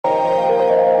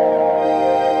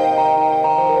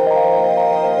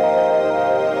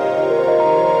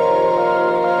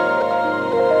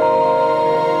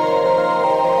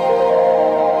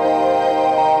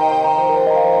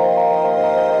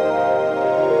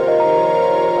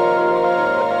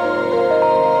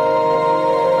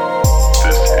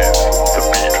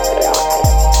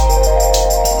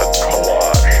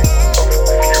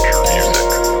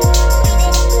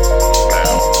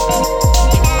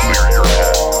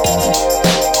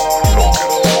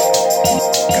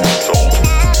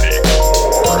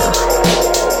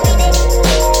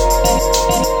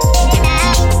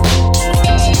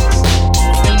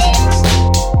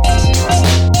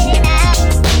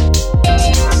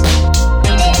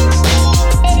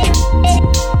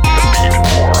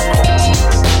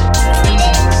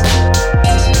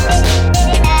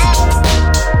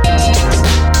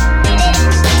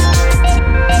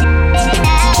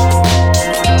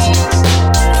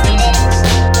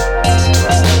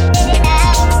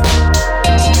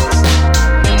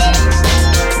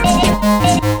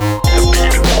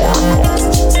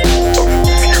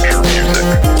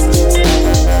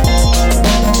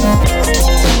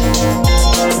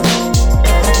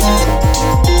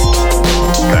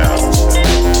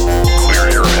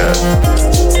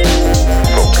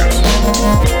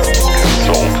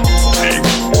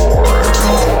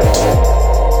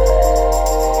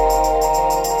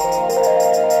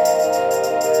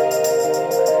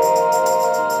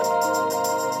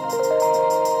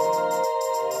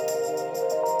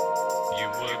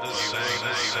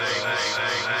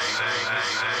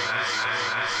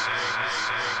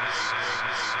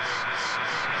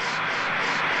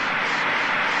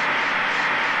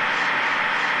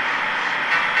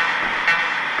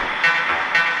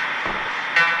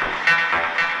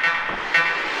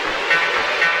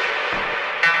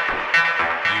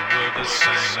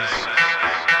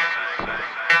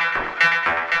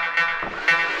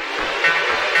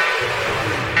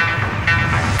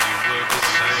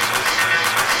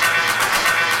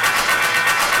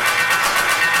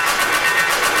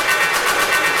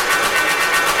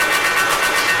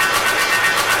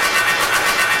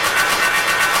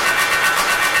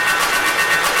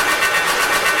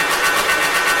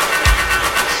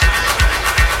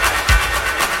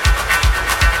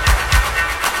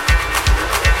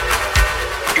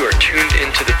tuned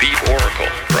into the Beat Oracle,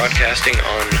 broadcasting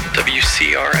on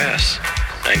WCRS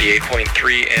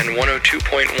 98.3 and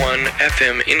 102.1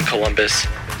 FM in Columbus.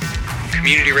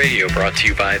 Community radio brought to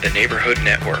you by the Neighborhood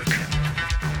Network.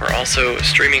 We're also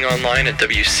streaming online at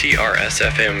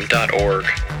WCRSFM.org,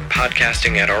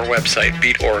 podcasting at our website,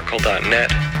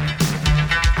 beatoracle.net,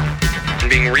 and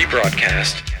being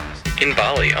rebroadcast in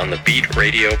Bali on the Beat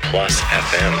Radio Plus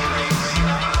FM.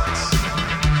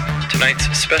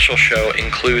 Tonight's special show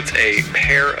includes a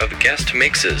pair of guest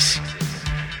mixes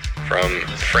from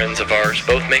friends of ours,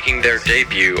 both making their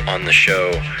debut on the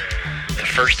show. The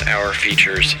first hour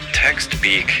features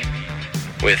Textbeak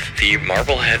with the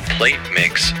Marblehead Plate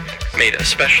Mix, made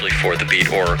especially for the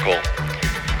Beat Oracle.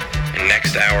 And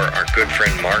next hour, our good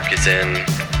friend Mark is in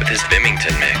with his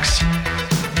Vimmington mix.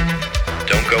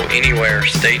 Don't go anywhere,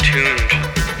 stay tuned,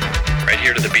 right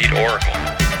here to the Beat Oracle.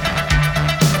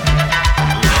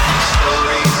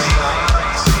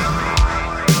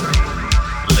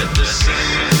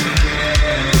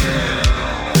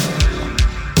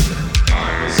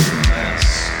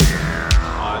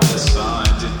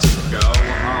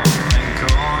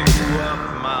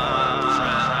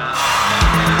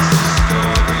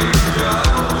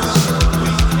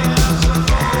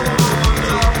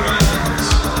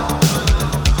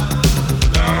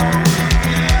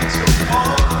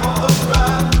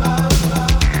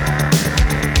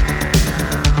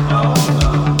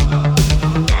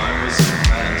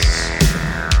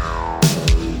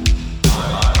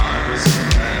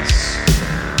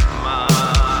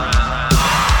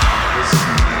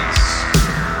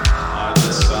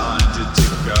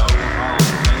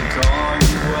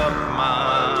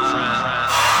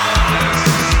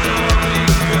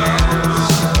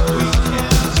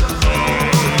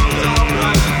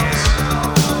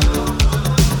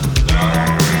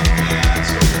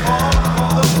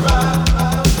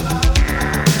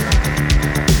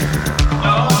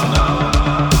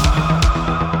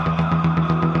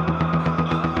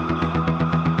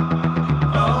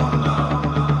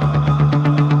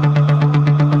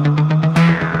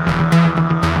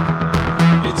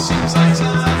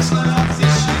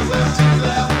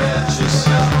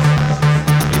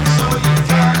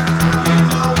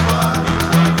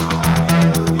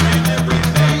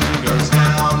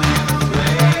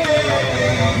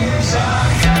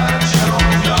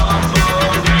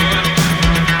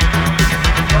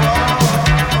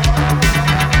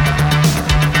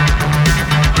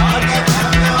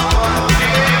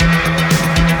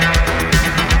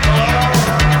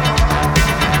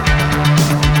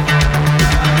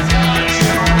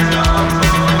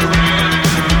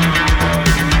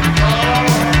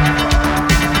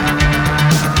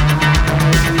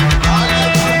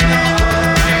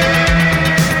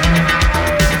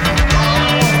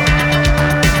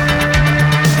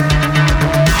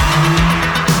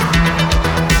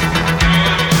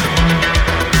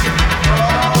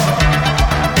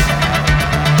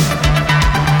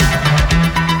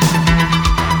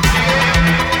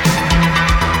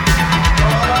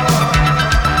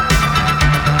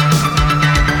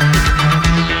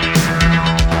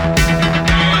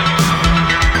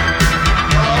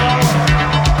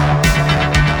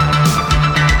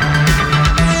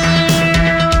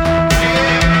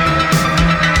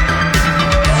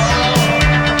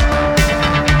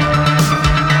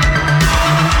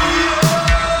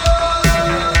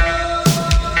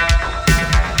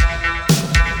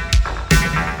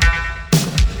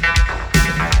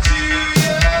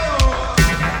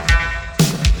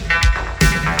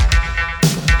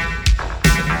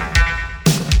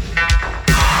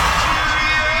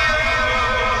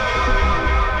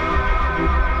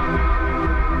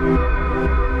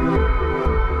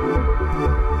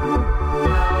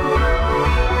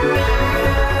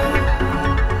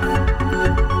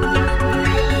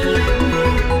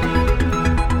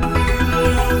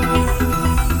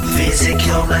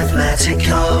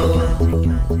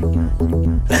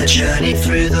 A journey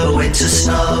through the winter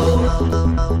snow,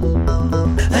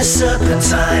 a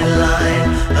serpentine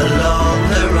line along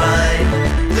the Rhine,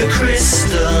 the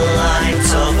crystal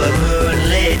light of a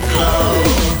moonlit glow.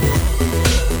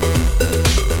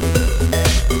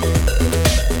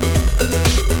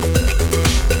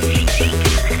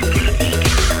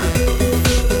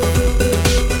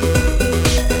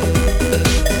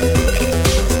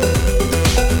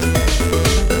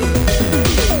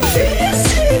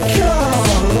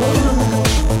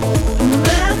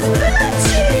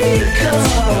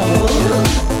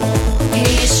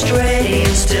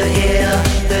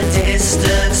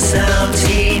 Sound,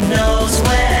 he knows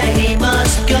where he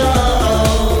must go.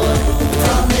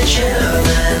 From the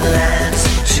German lands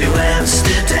to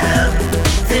Amsterdam,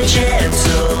 the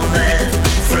gentleman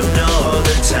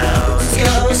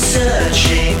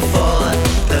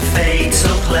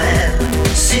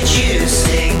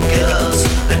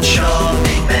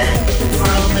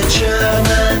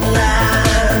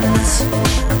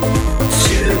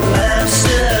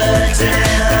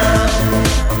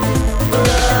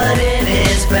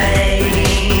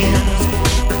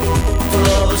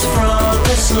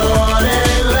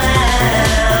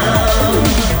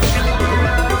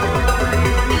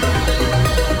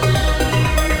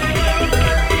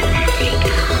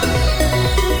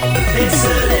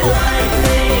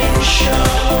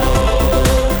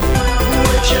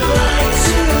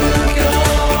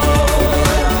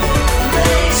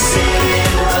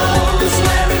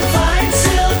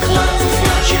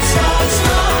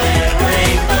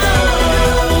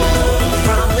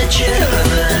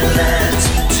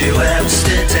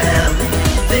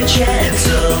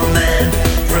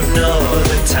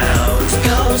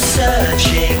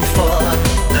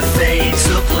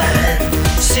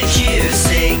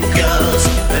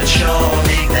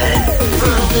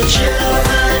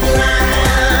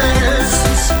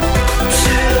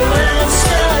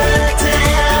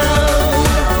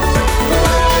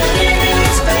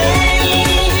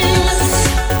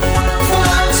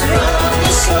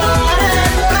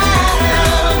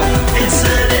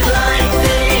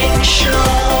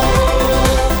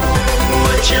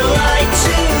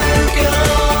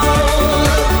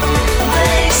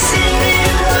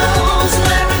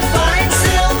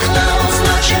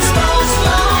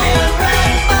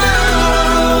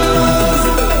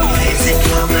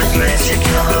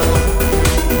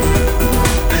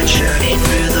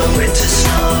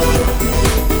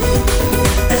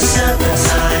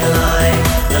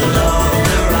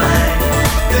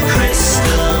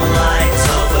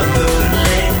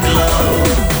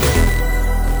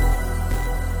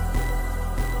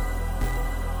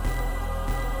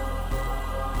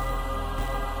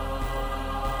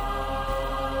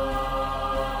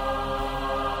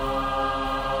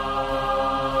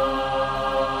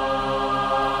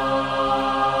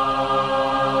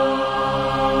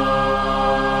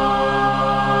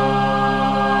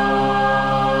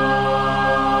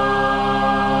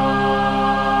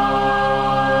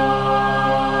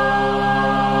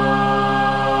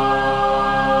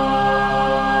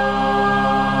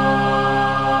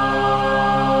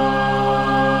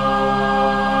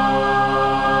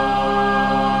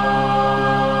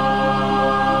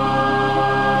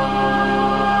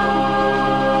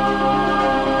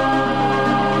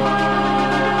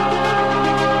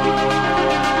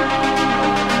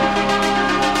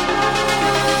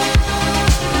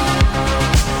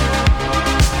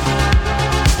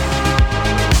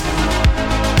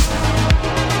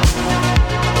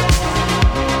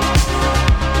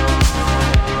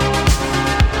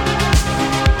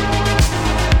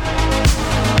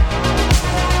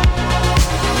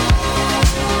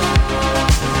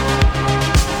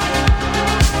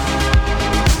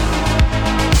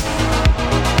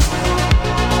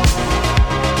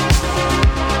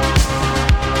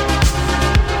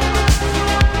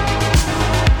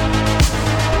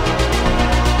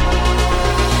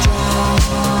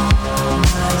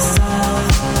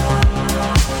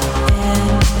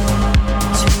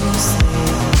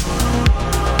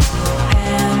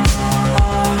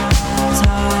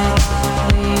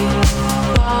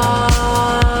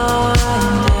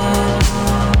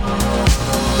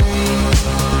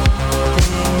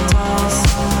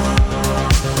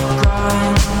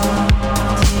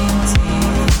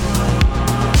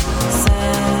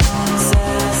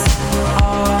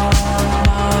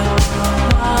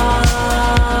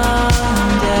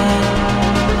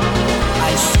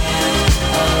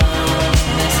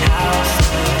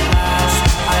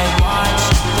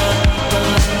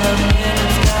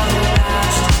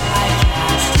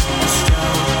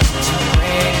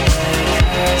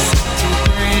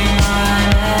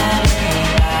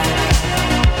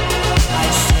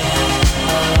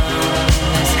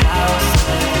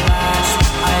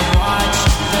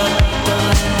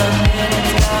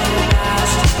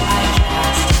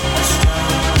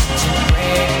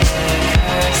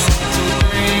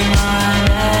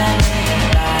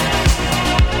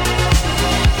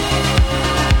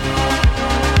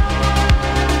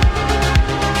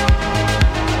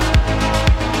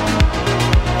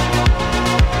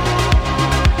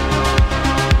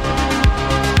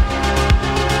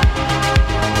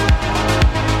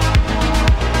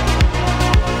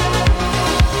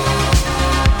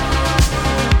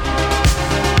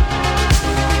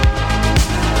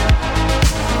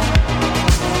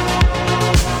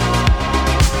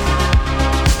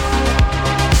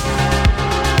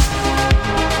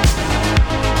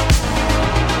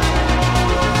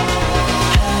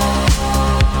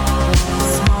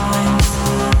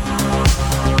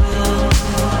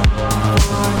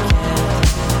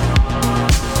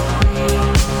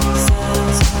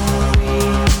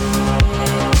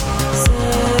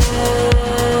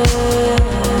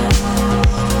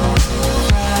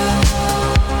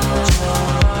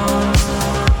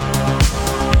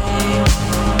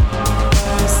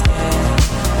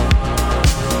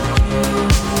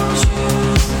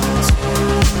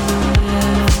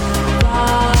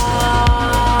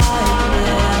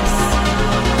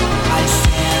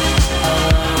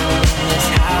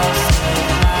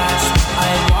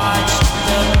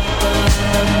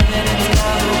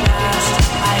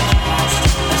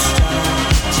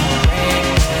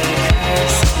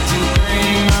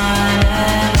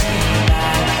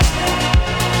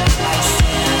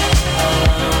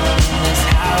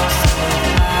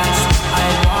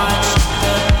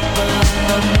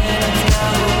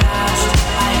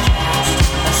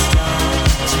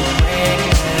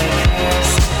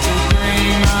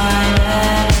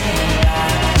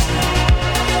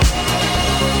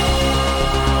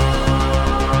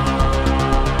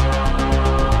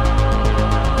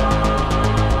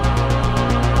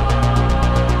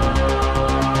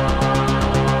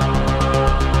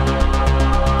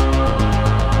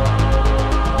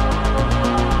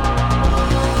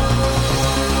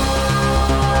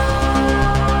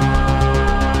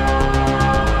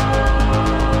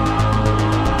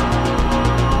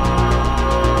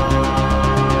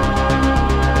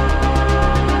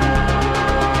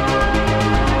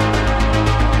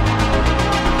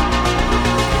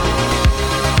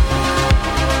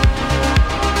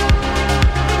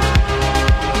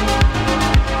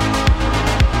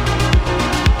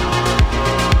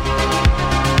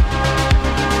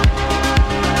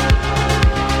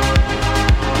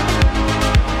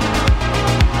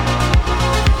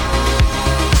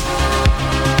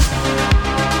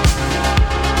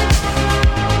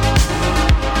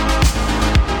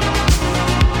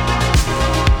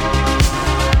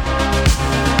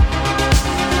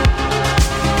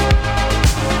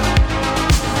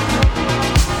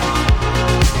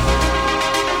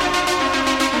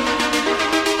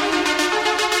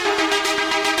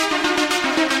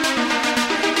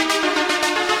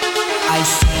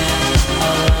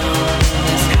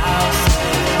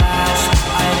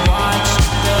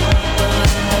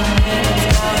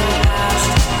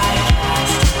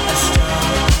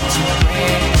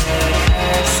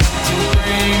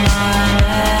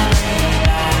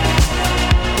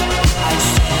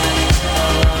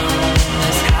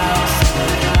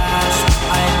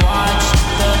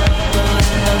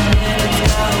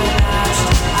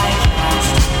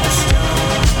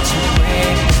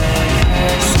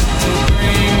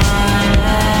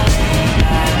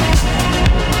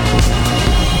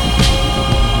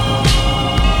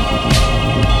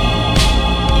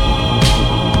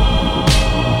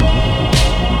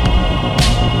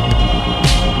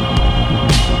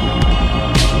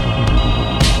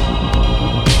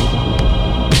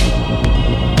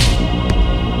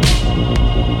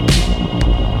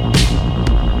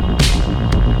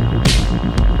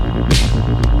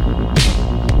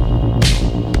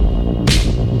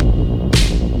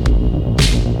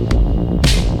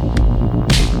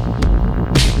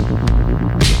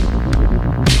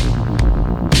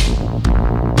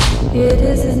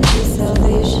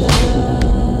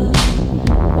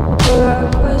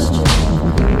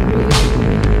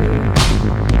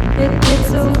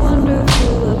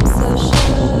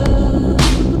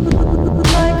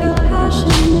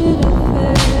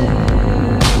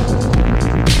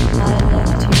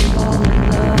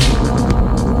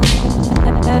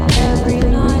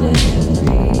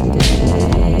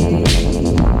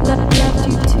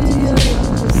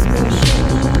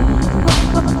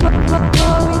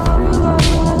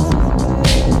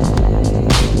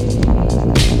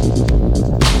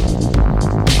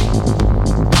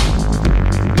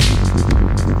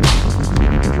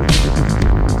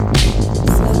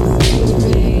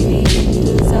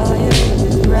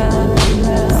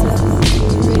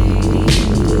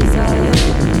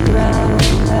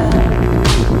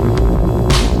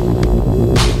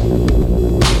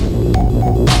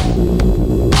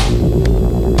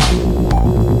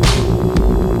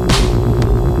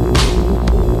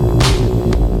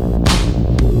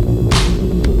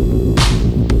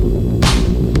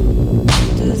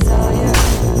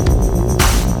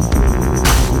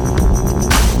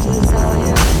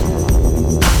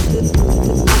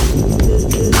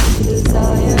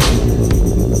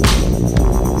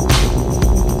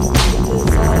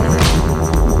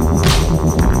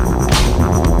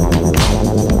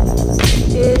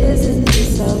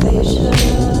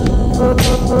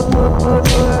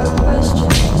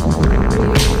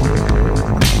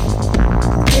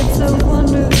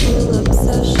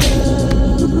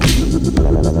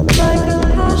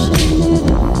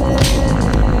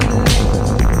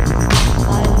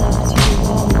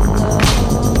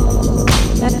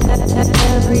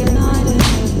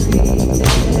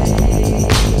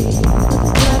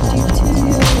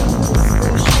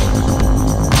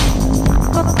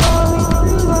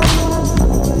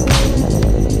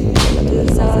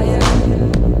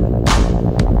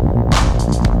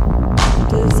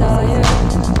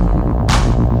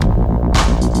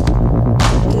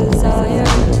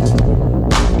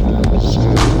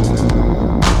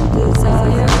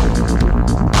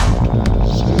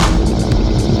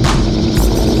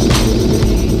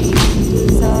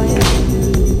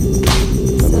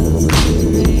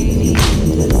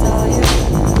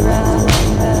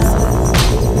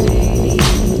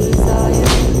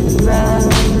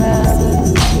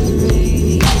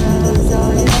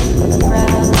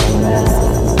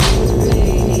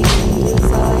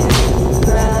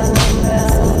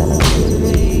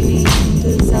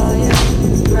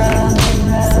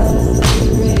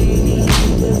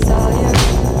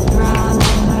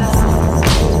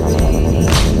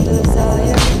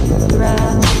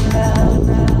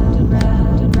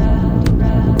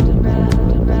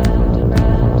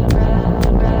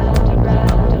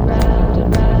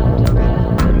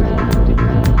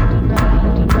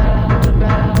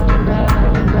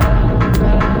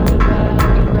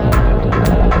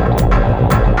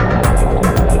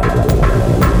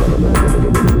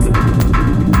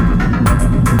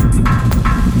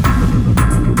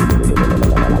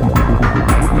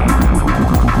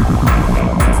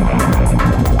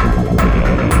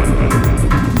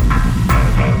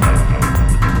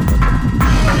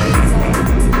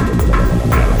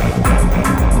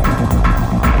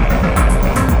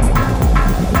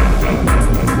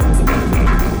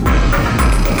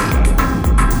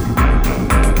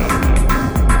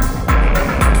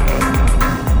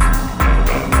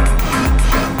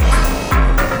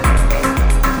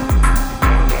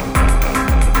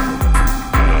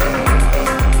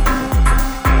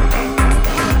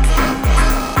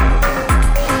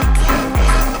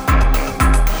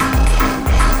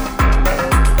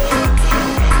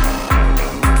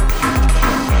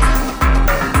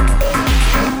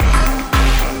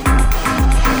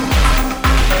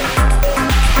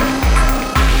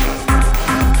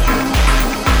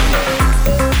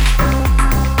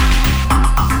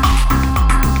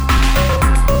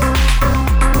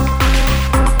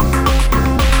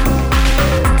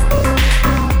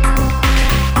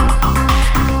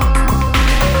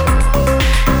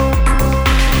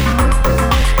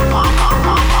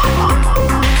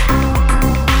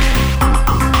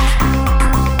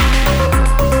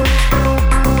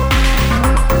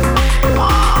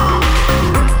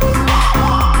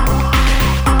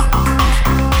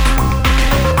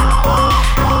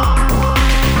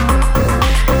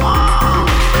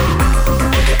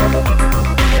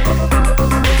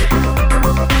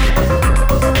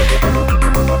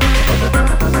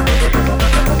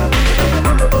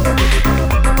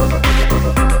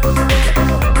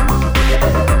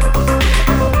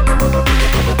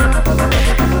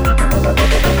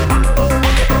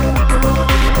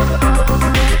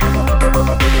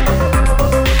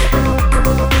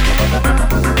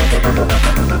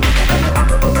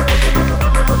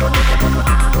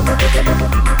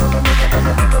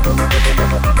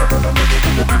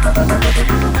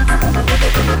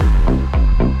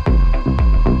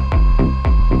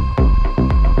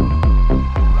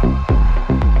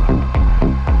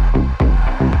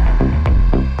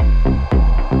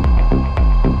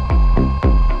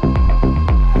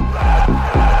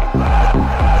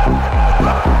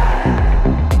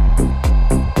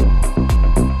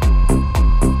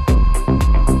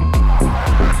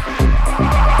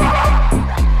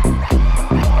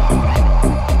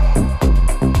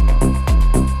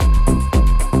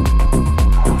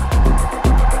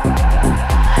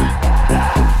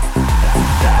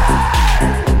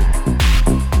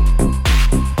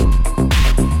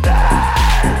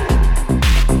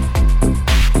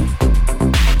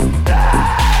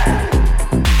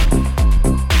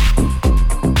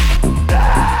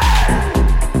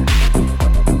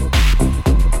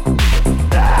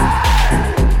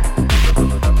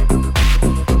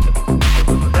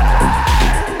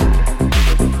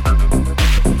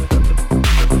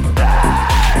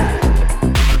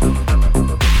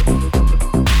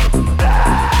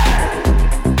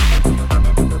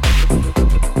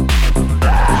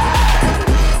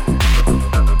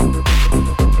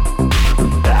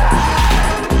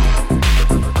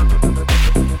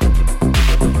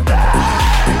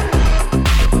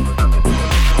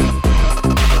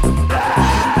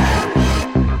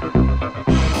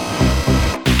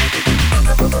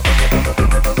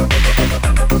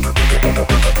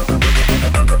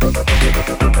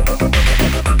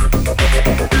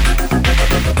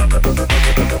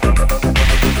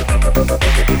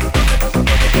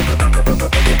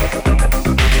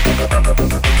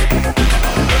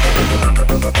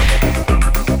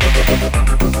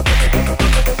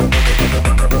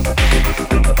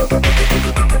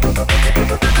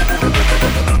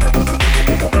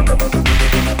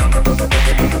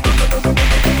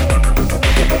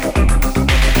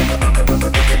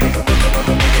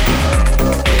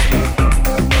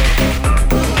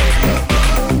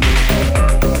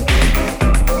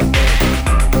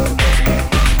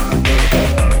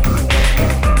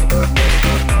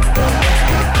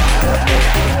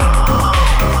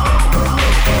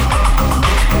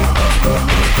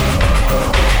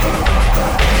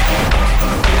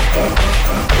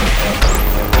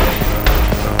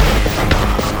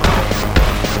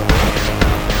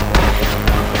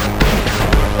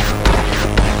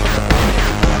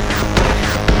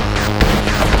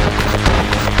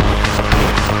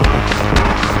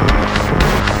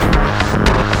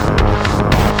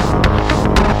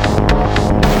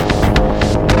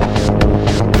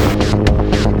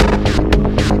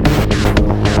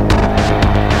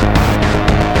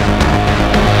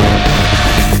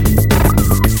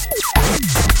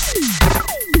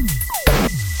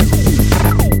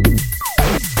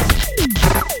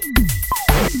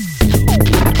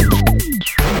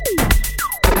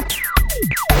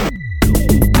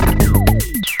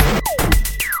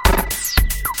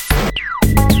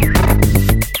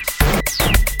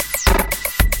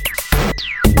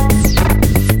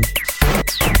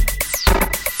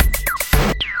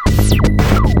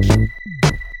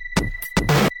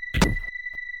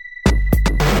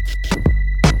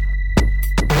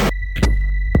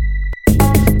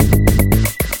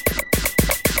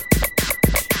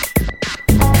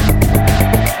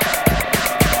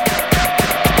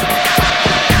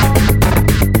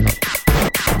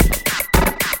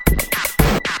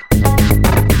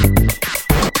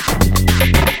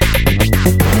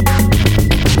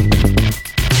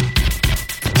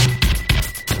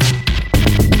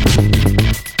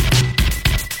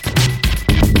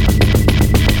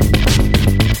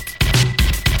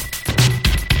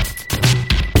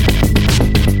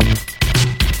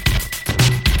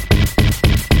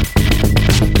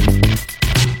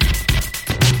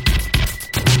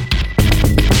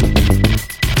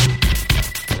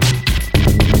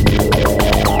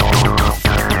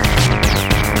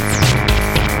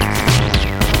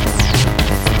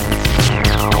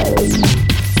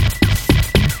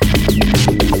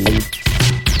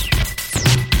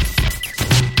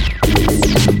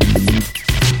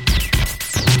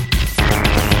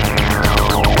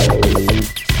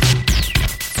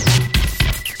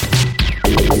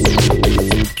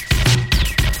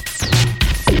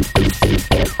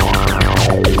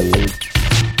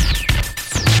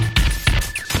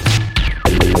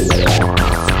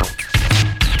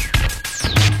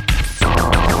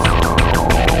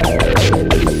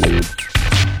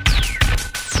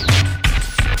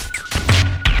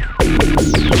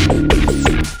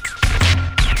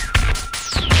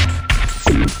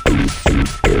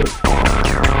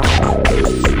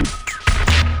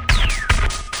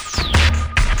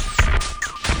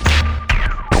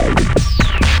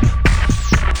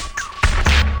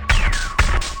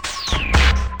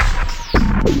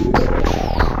We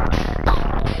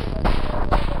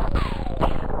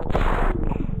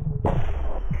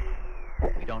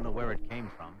don't know where it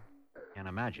came from. Can't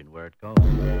imagine where it goes. We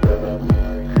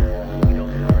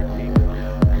don't know where it came from.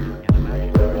 Can't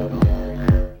imagine where it goes.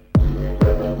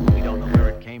 We don't know where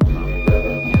it came from.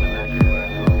 Can't imagine where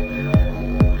it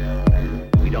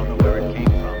goes. We don't know where it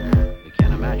came from. We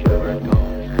can't imagine where it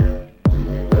goes.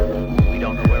 We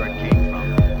don't know where it came from.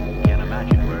 Can't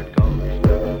imagine where it goes.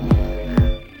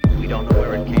 We don't know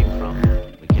where it came from.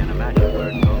 We can't imagine where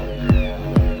it goes.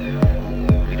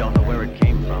 We don't know where it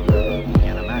came from.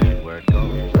 Can't imagine where it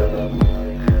goes.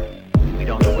 We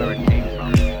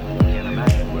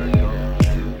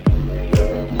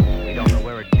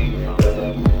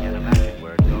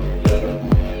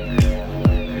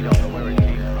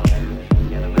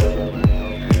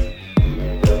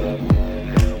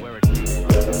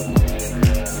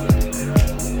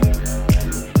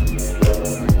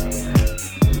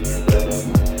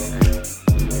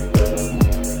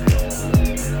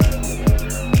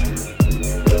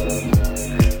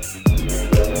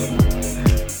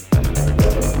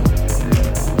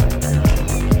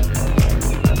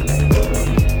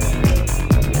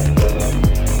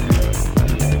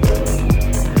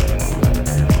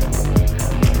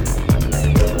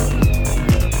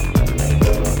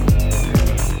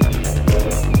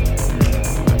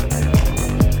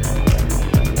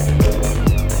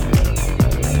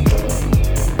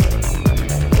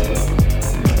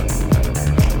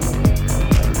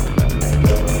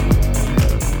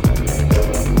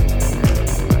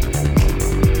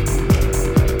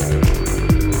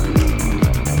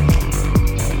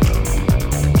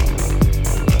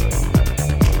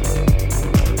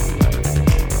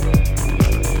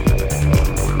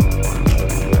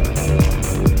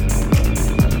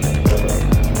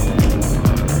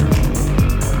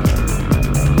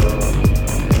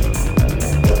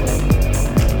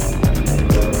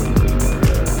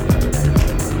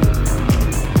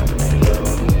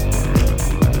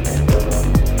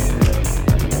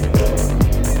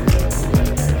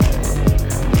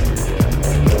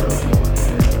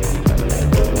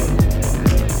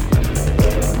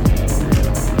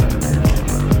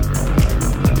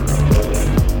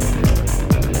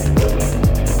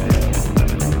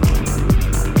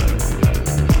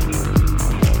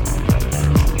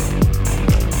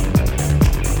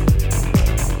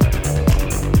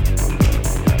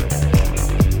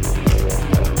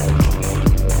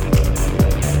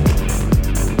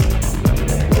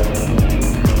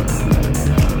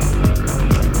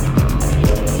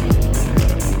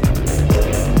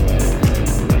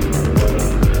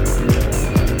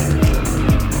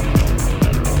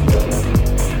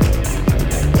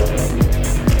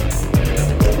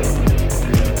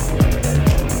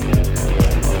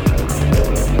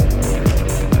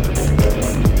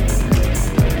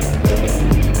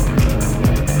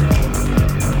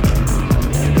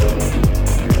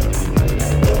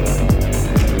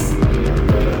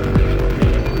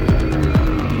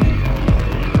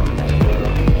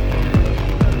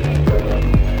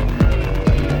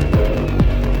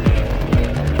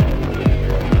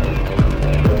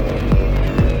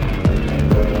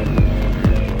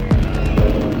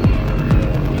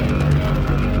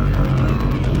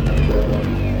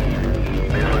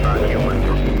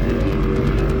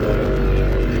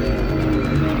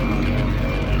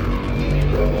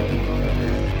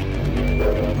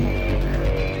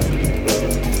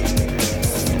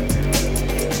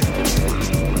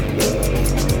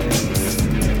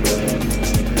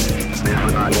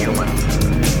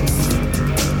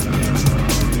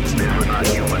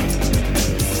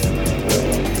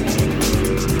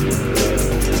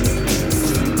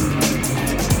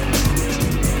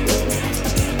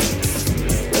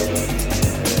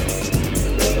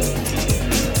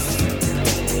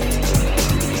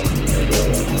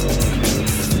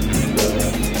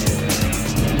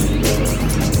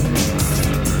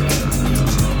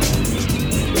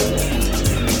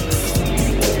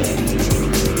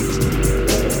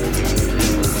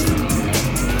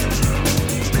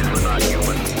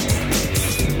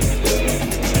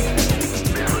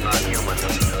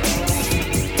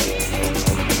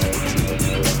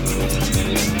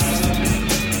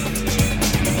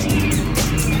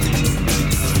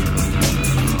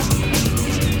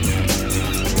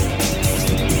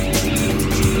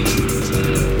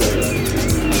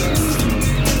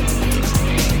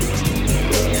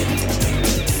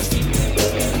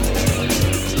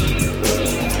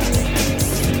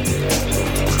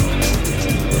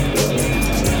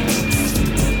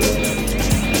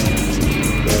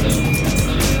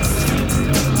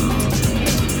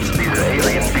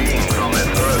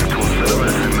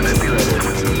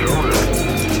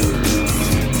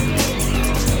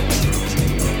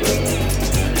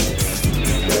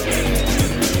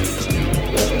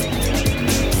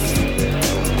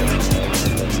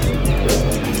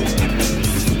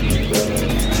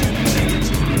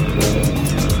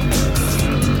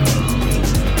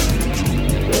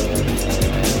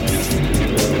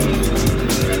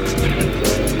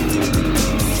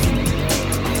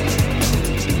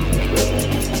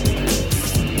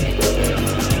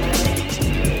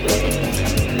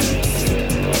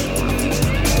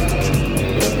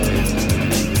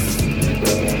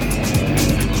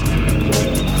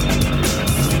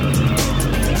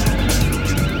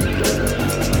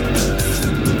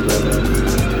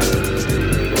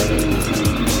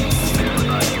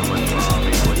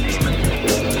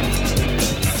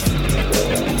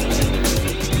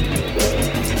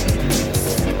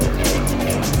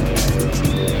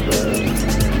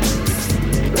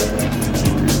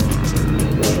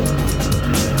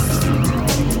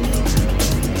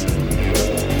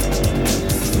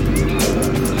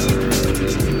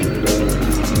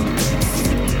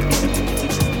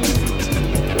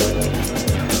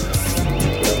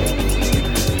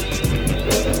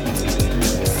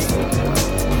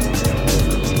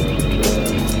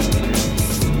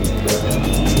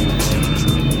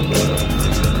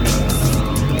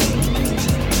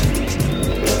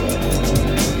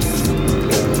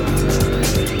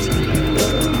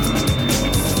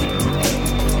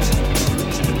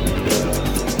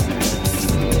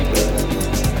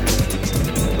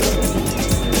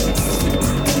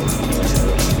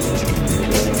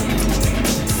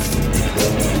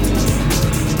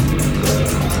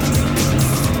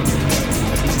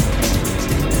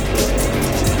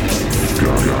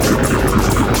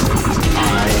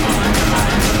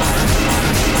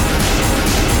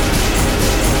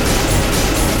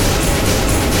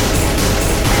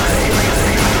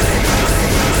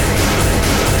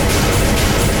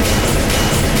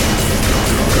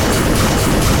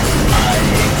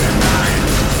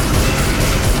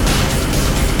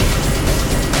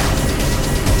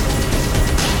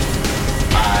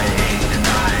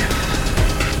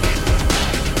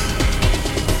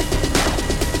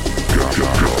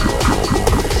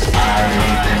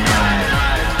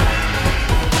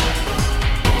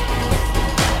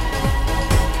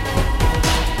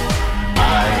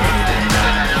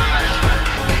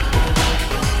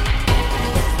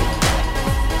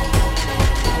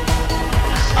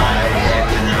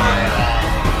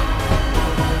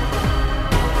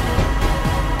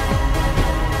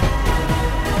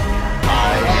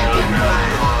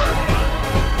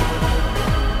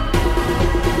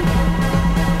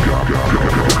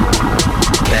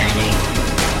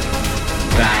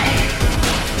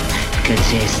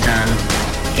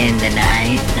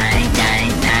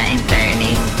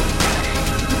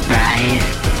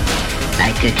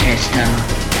like a crystal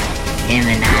in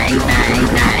the night, night,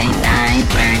 night, night,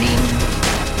 burning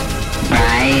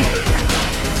bright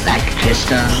like a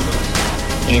crystal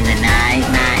in the night,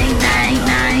 night, night,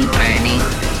 night, burning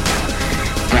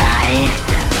bright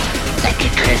like a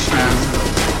crystal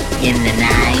in the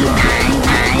night, night,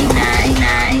 night, night,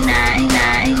 night, night,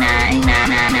 night, night, night,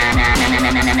 night,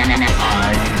 night, night, night.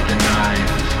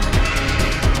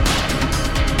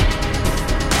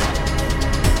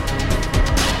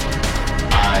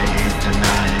 I hate the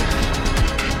knife.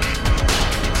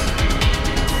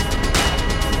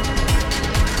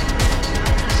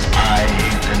 I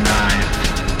hate the knife.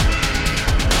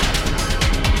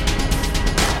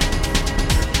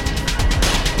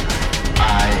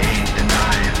 I hate the knife. I hate the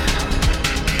knife.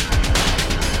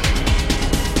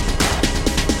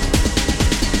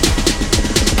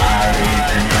 I hate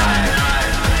the knife.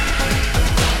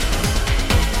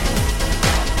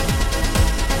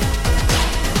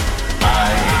 I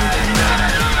hate the knife. I hate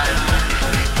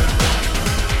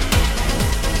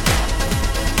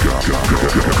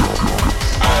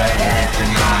the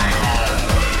knife.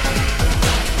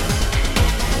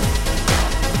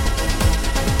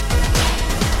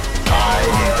 I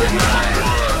hate the knife.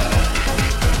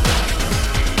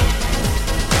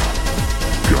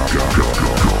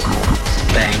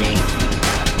 Burning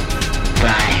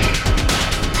bright,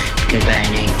 good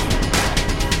burning,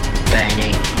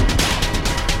 burning,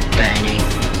 burning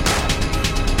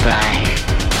bright,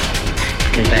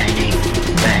 good burning,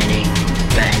 burning,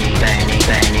 burning, burning,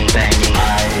 burning, burning.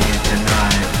 I hate the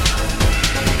knife.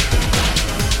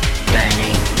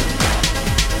 Burning,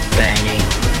 burning,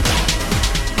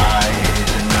 I hate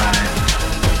the knife.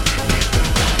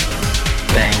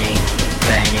 burning,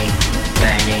 burning,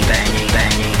 burning, burning,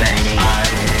 burning, burning. I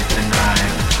hate the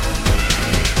knife.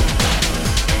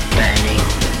 Burning,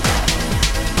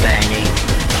 burning,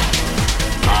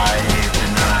 I hate the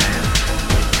knife.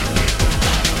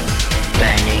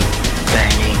 burning,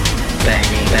 burning,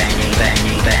 burning, burning,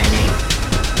 burning, burning.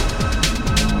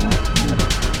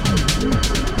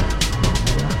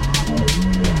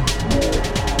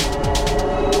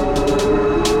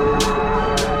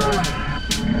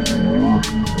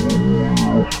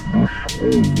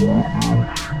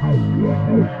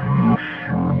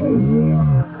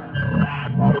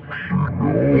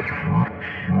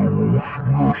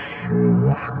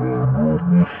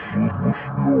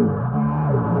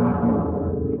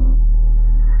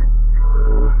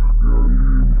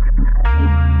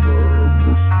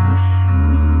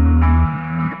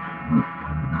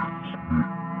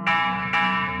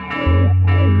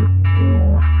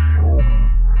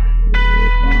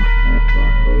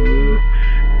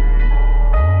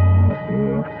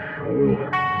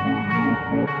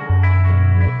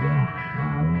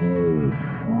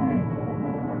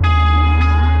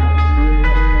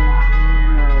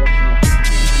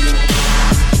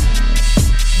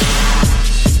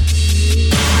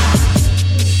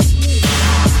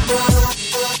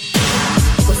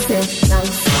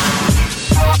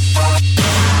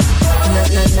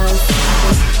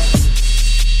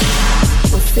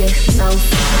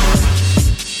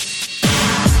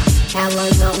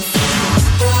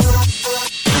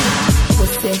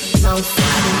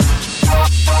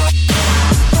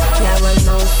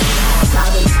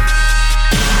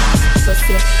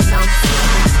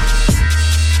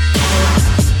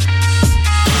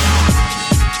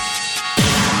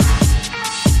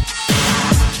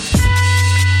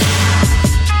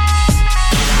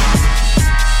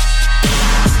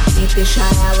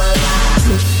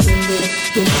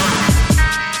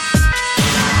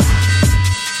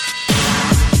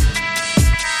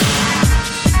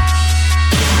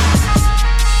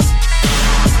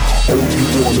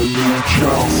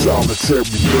 Solitary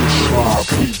tribe,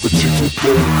 keep it to the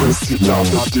bone, cause you know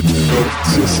I didn't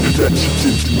notice that you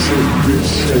didn't take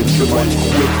bitch. And you like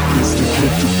quickness, the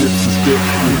kid who dips his dick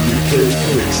in your cake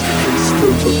mix. It's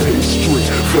full of pastry,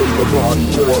 full of body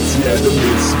parts, yeah, the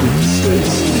mincemeat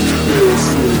tasty. Real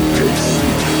slim pasty,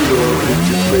 girl in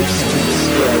your face, keep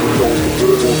splattered on the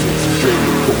walls, it's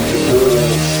faded from your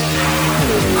balls.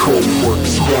 Cold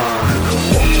works fine,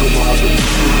 fuck them out of me,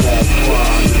 you're all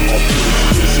fine. My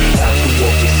business, after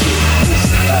what the sickness,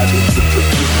 adding to the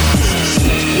dishes,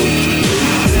 sleep when you lay,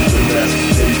 the last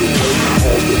day away,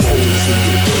 all the holes in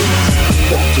your face.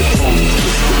 Fuck the tongues,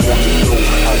 just the one to know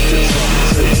how your tongue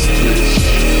tastes, bitch.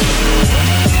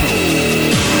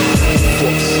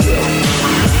 Fuck stuff.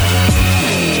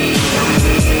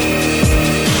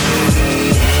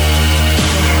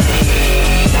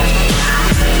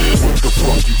 What the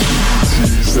fuck you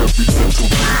tease every mental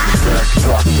back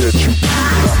talk that you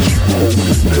got you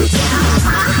holding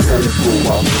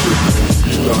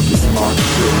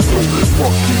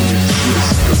fucking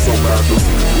exist, cause I'm out of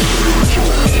religion.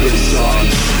 Yes, I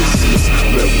exist,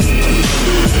 let me live.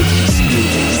 It's just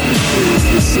skills, the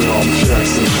kids, and I'm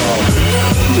Jackson Holland.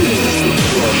 Blaze the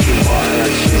brush and my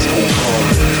actions hold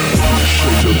hard.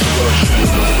 Appreciate the blush when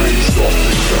the raised off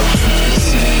the gush. You can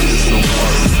see it's a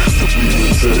must to breathe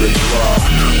until they fly.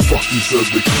 Fuck these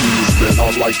other kids, man, I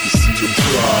like to see them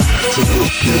try to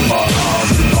look in my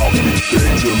eyes and I'll meet their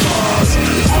demise.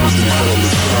 It's losing hell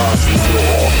of times when we're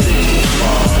all angel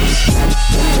flies.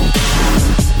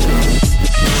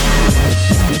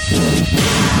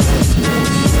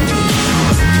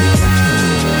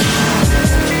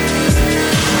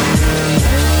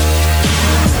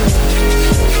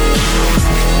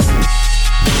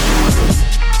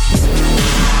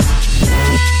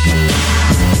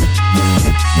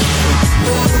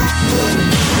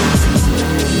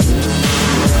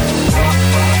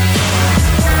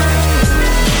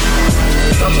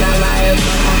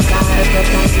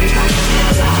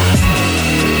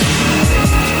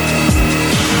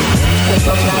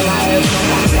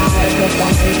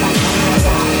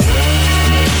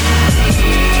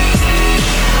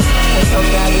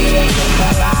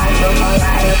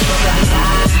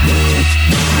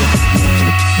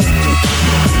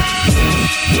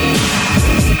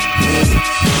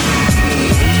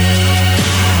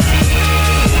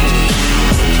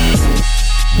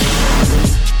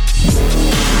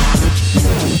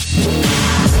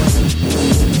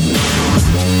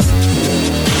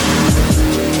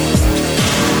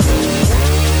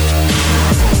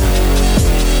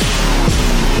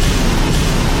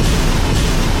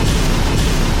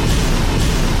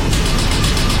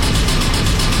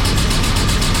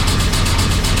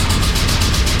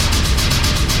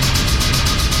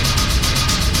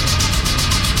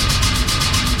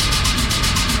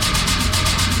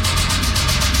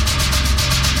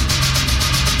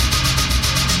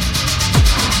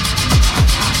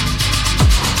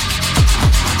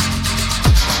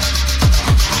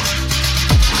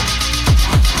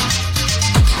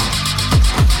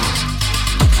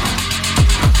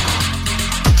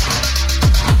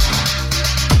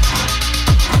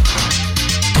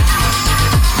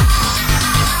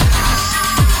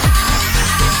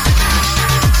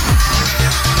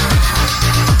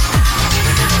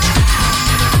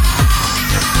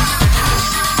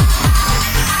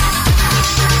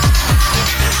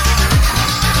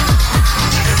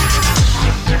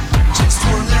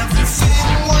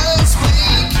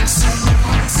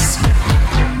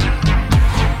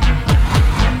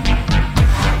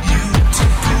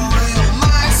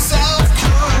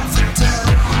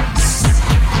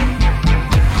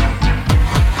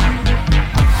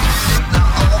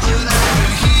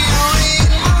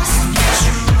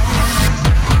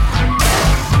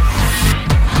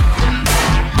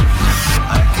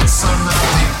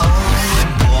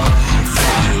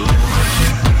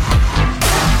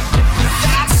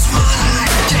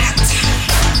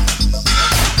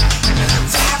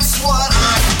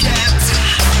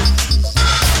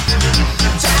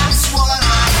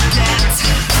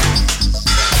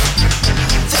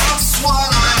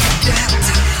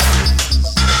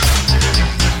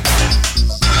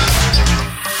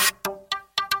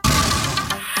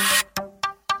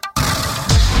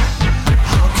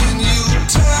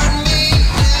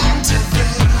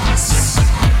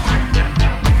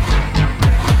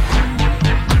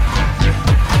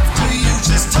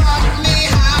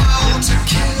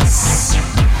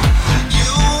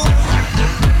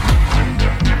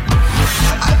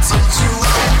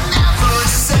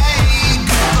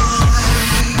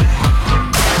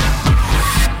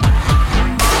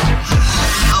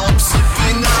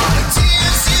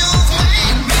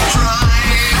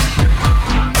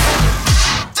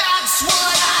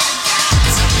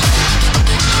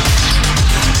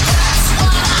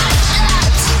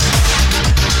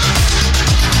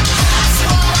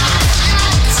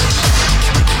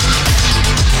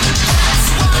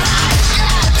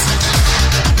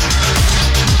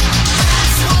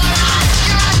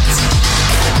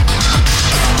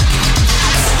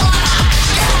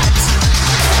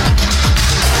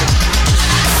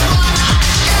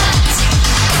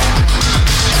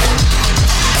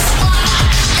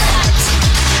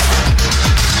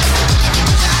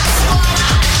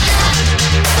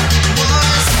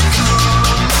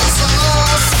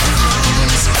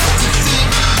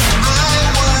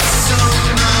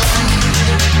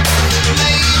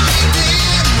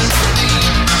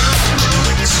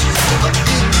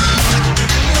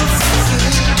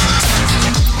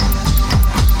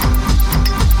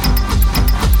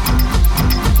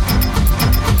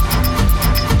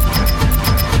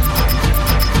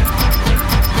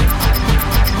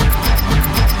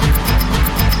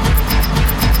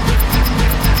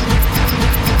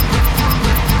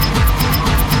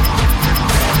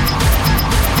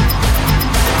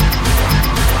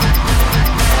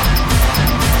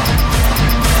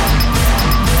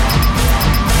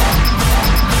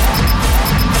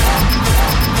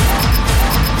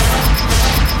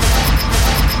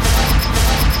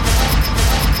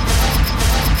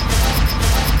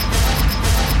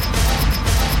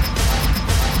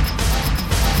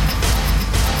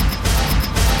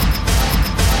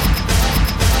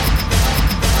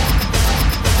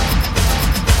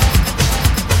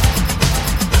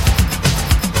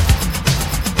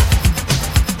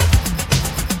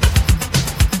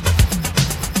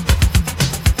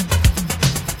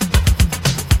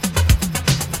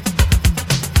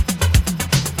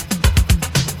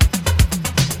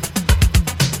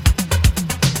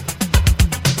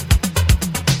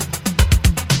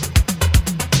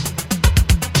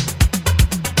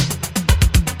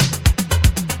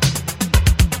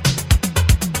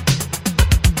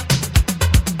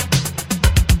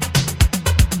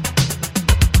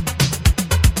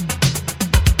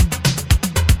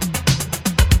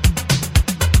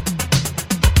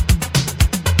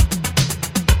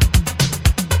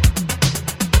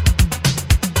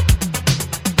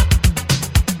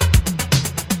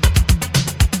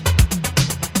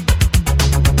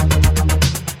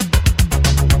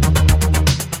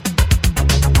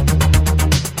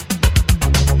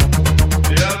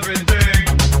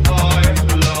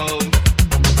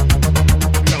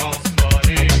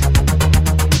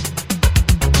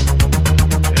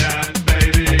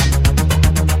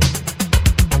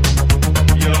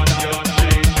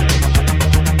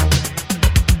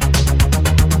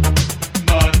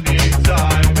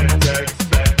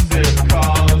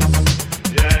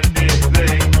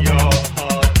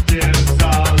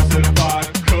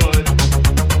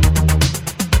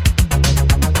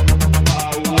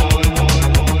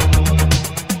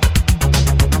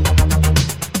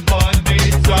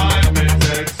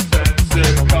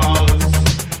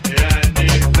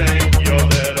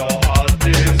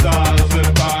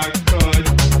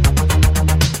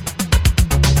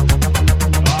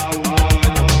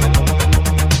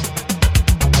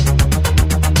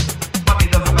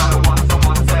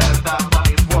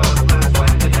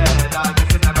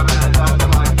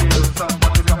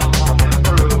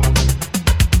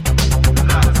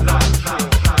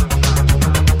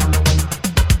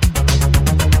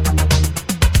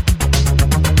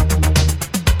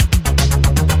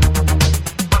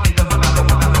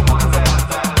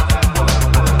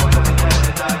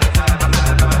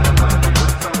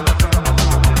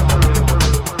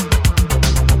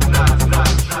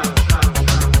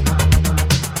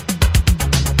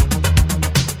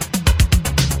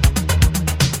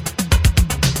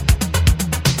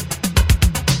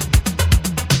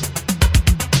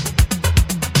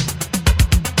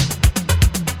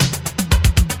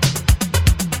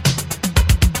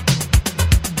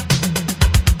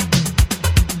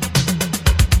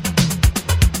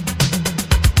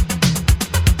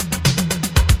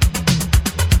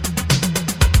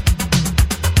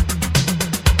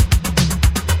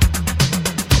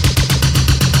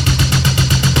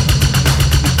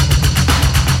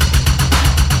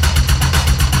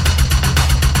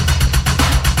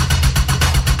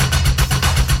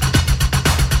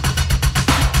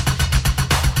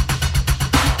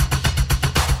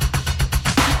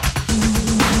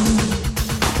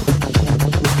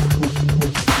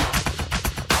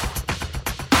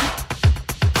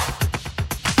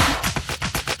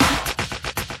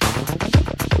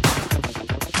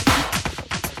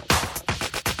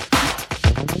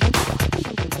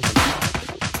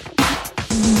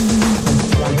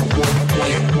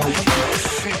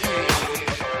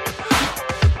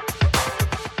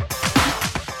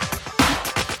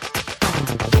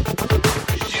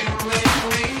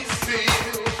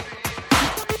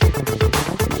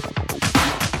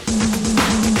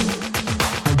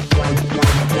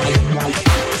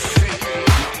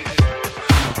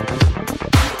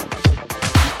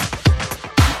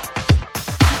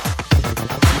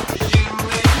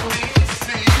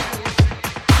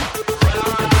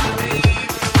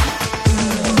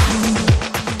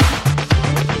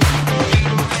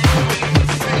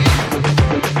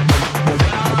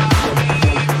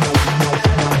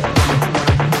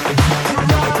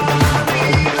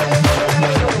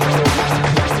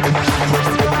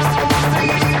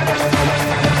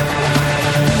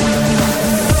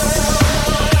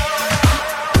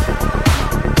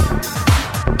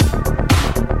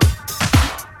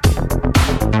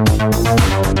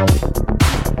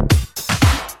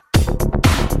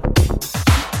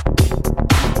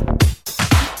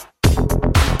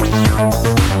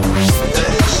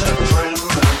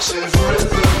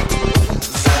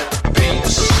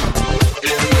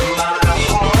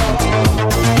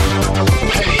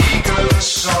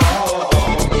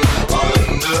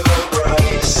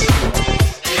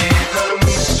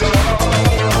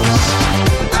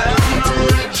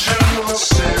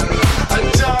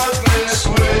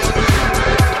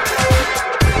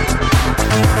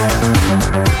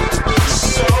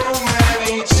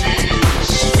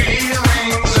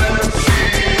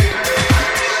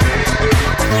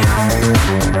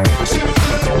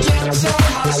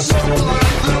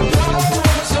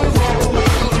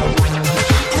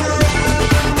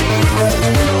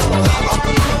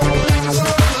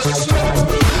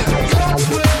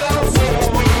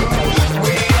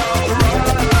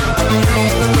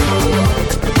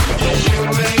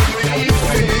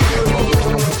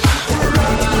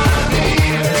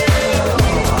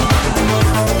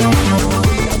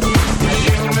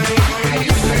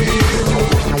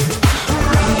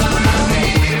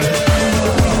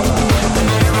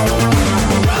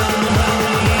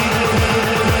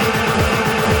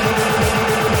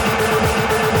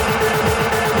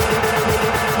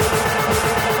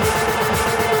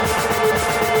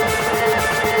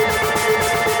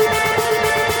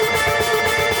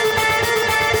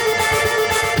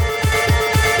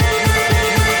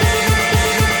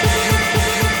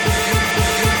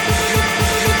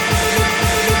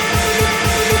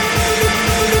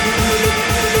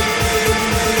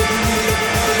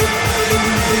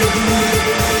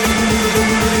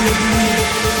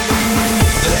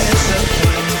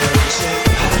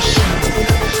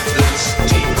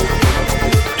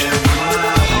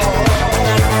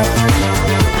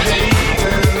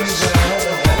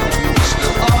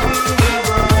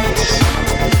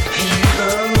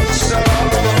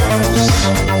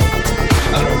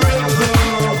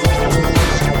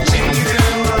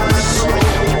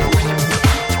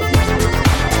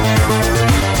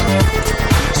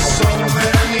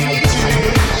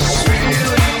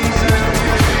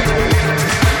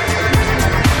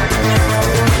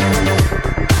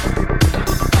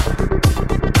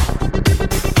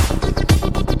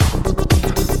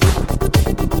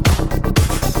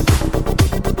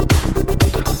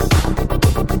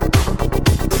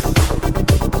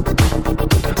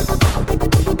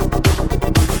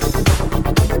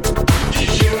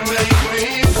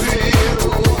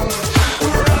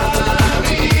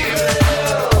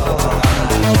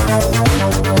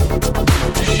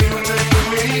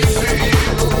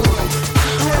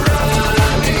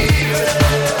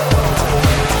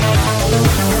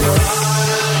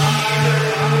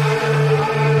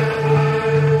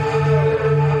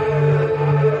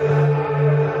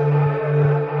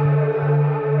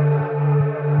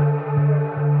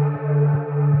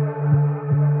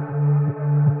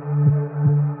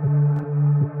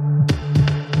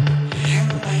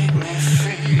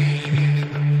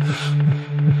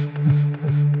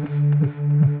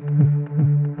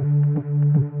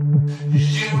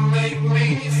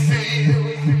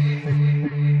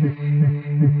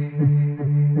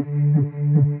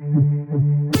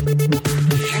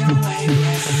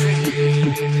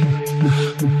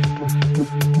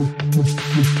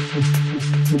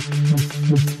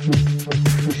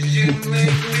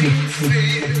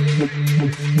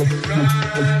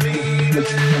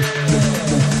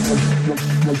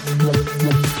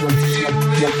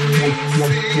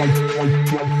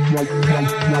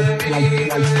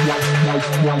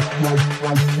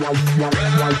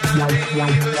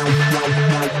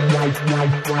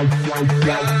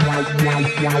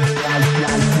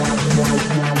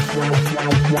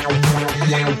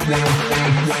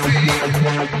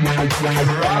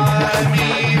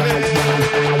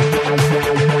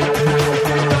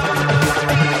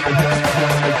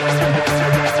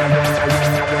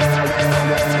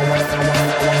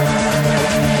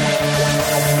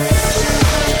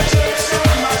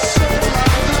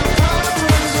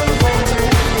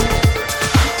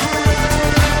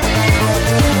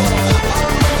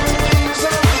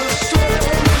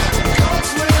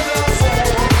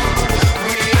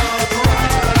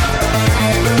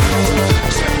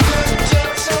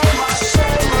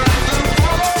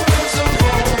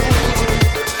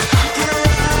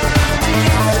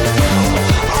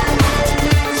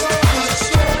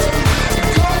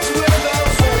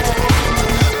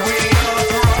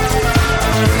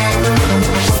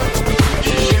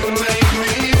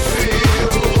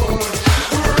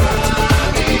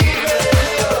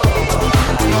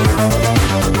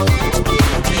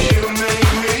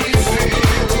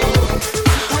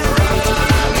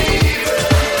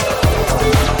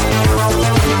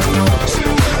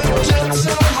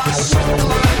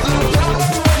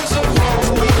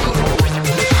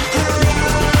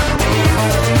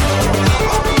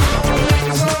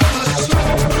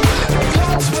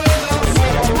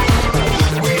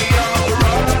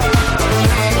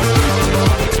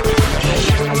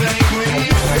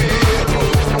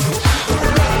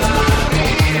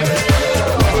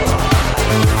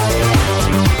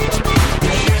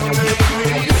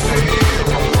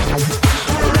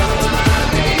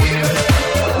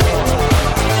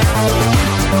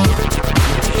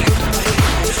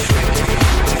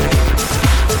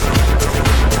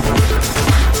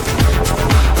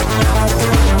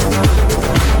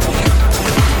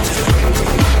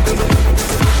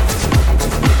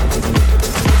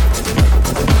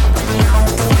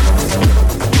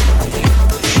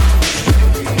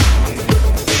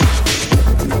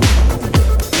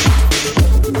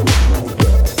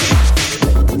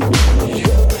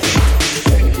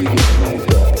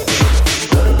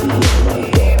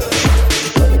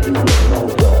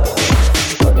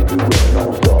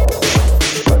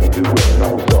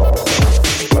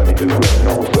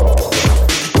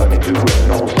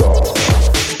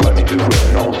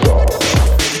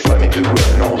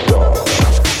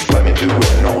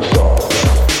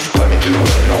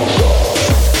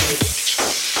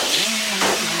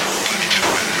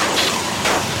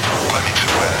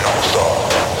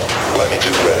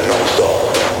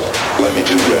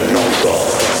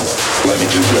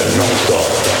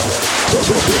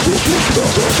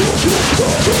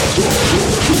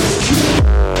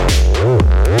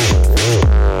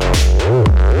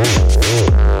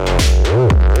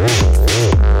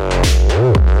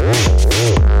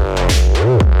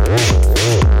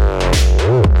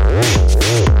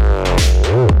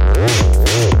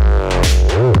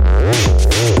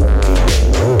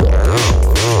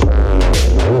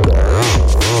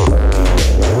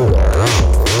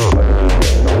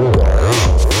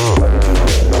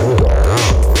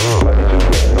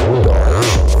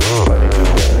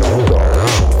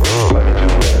 Let me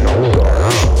do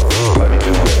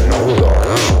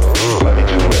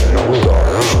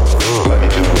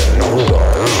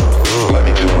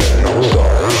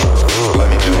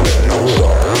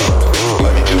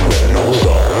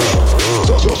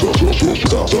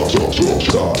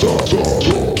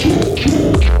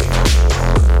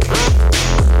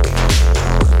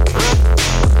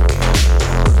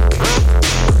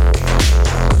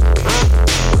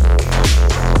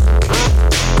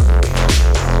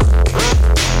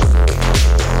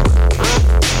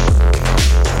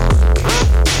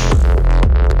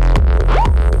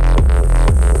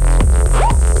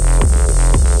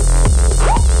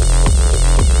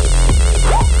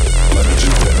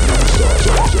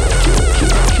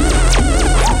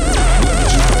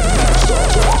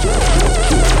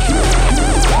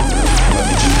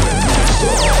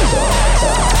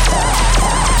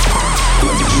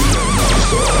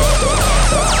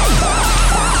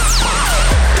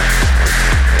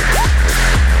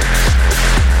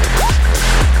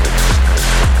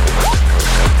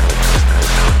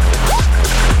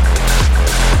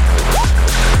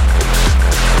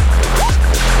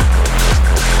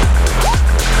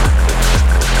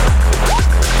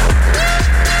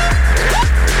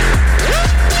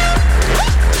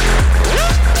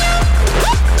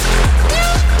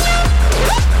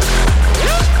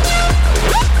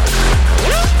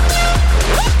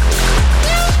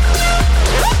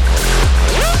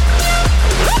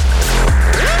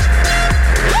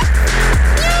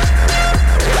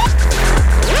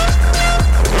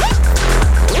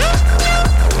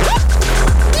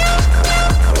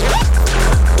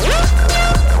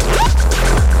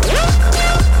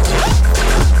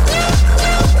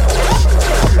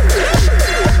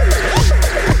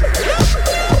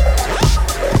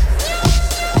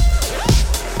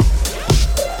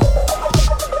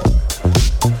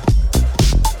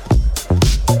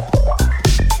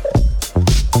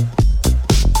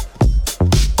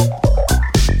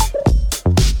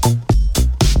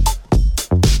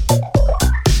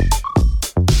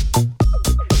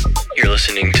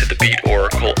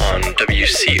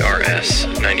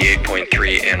WCRS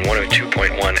 98.3 and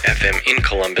 102.1 FM in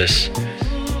Columbus.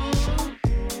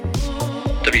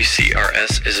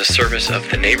 WCRS is a service of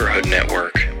the Neighborhood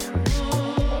Network.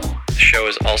 The show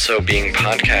is also being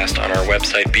podcast on our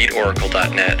website,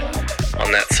 beatoracle.net.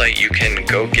 On that site, you can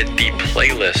go get the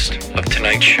playlist of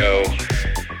tonight's show,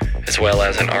 as well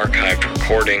as an archived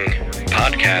recording,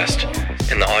 podcast,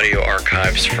 and the audio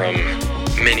archives from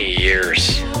many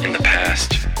years in the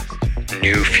past.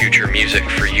 New future music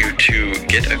for you to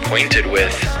get acquainted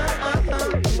with.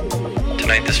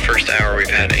 Tonight, this first hour, we've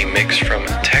had a mix from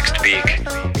Textbeak,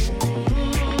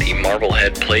 the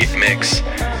MARBLEHEADPLATEMIX,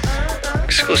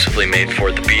 exclusively made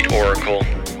for the Beat Oracle.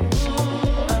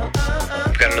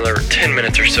 We've got another 10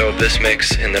 minutes or so of this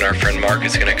mix, and then our friend Mark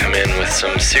is going to come in with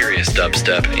some serious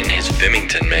dubstep in his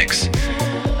Vimmington mix,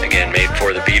 again made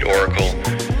for the Beat Oracle.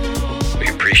 We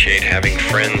appreciate having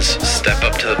friends step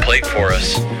up to the plate for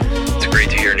us. It's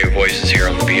great to hear new voices here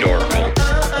on the Beat Oracle.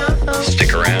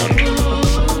 Stick around.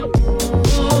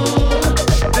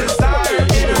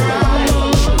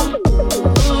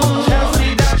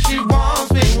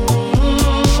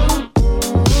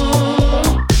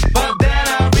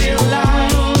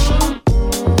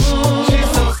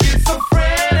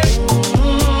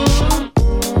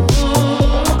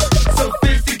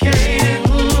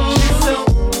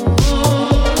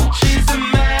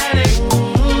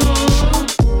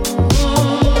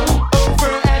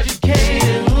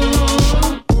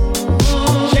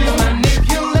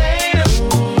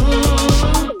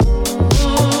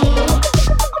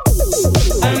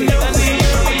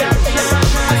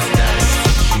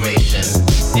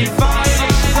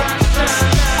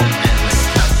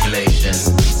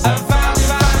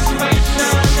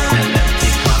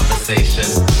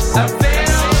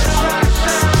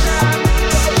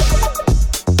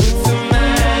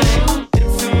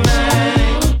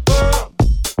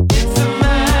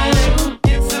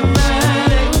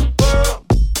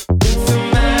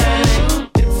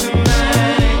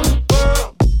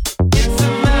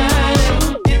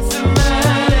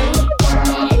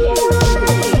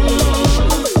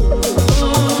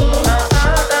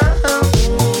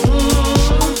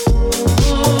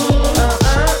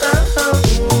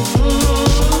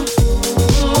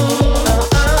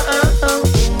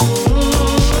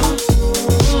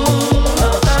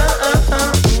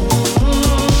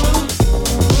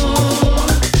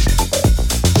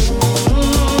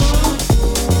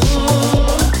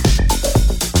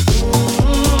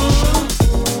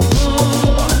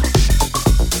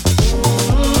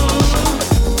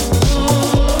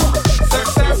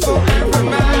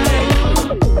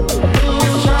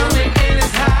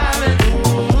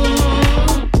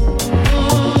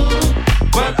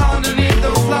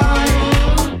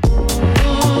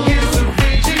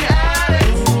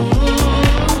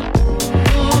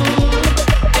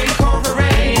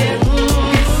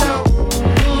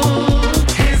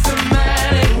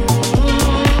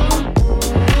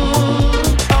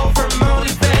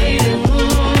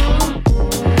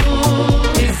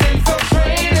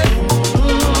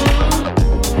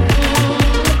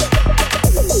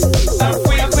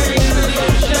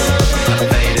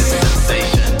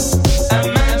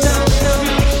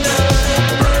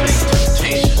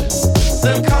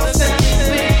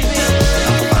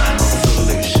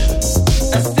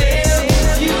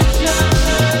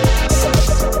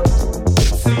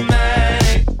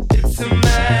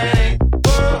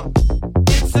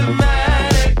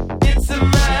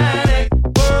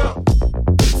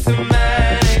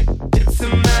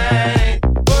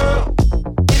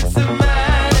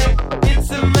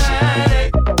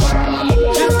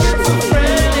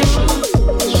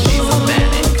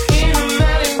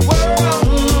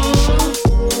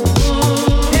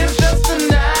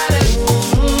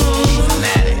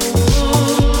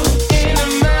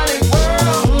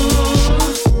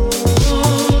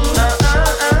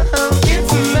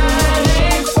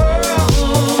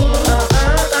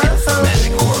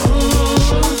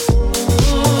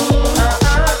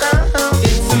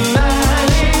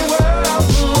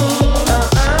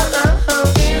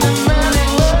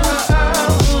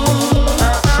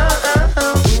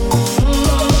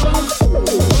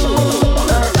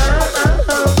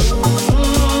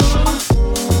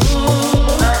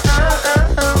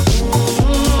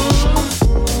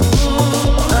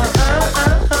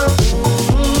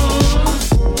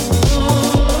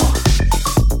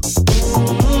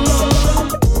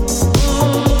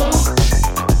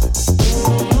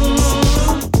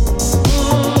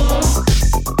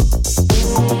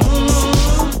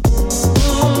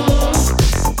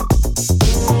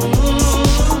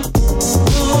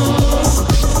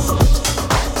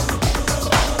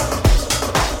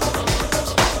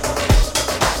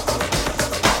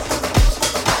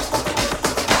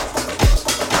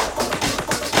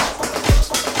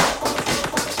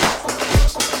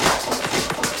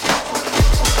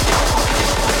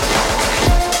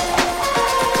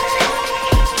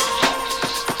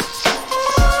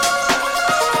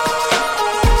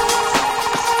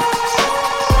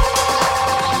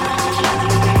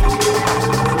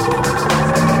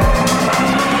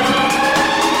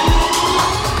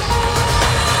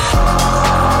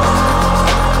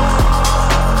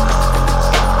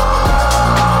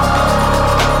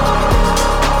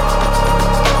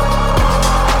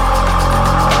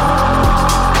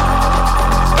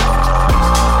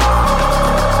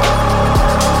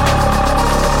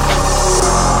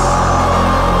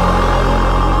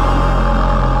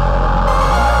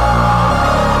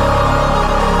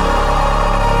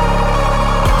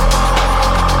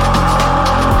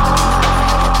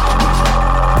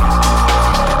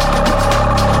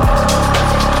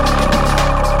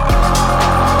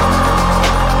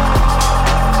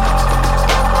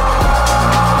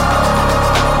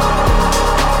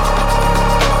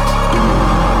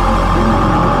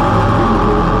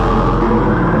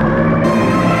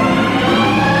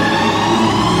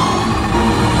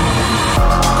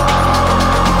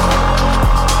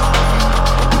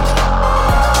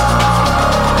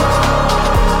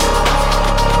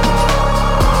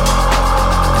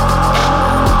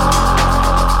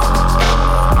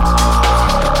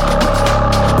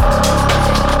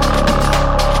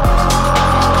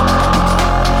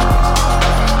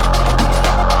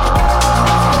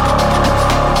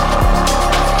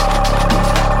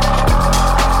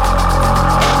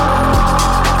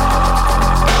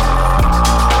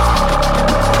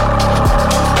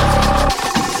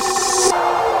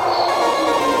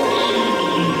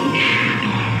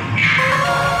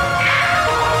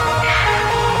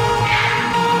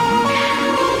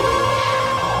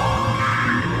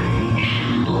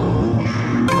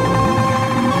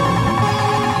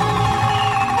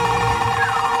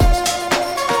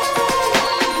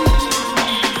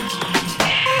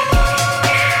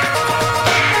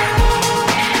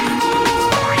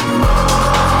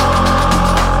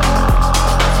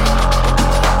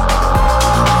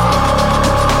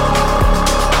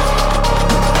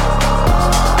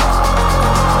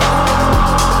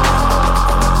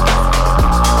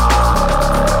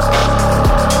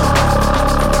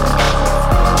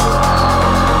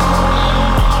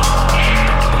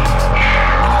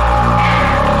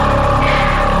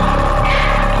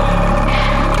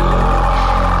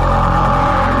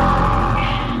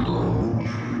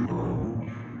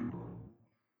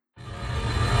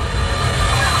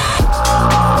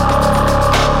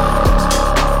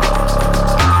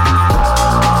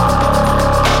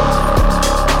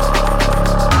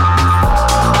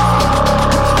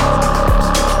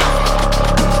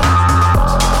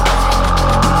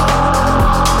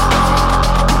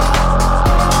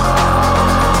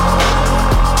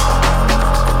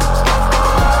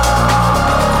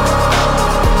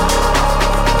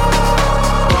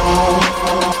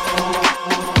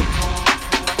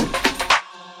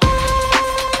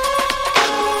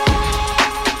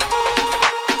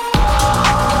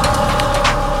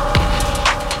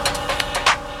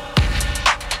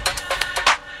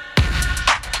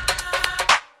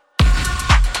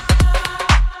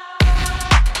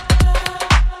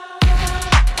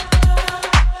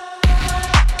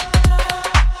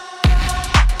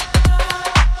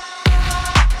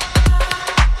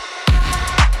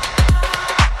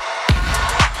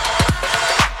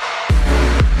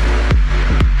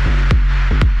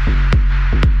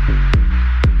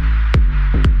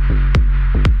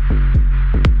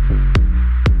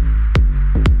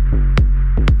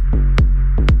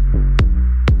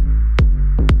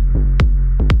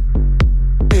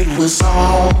 was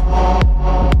all.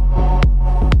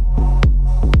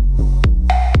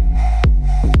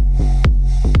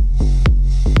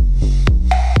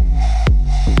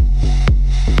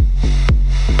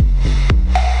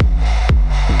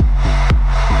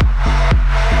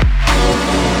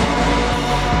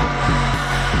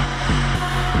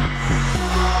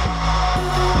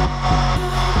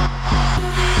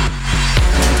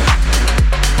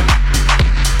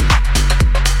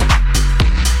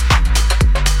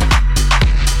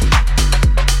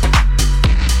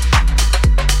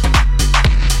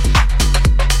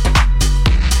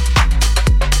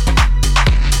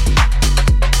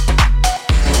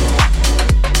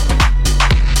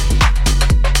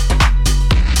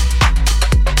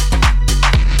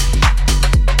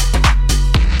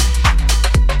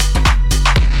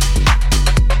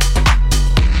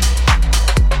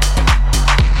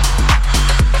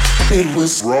 It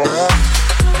was raw.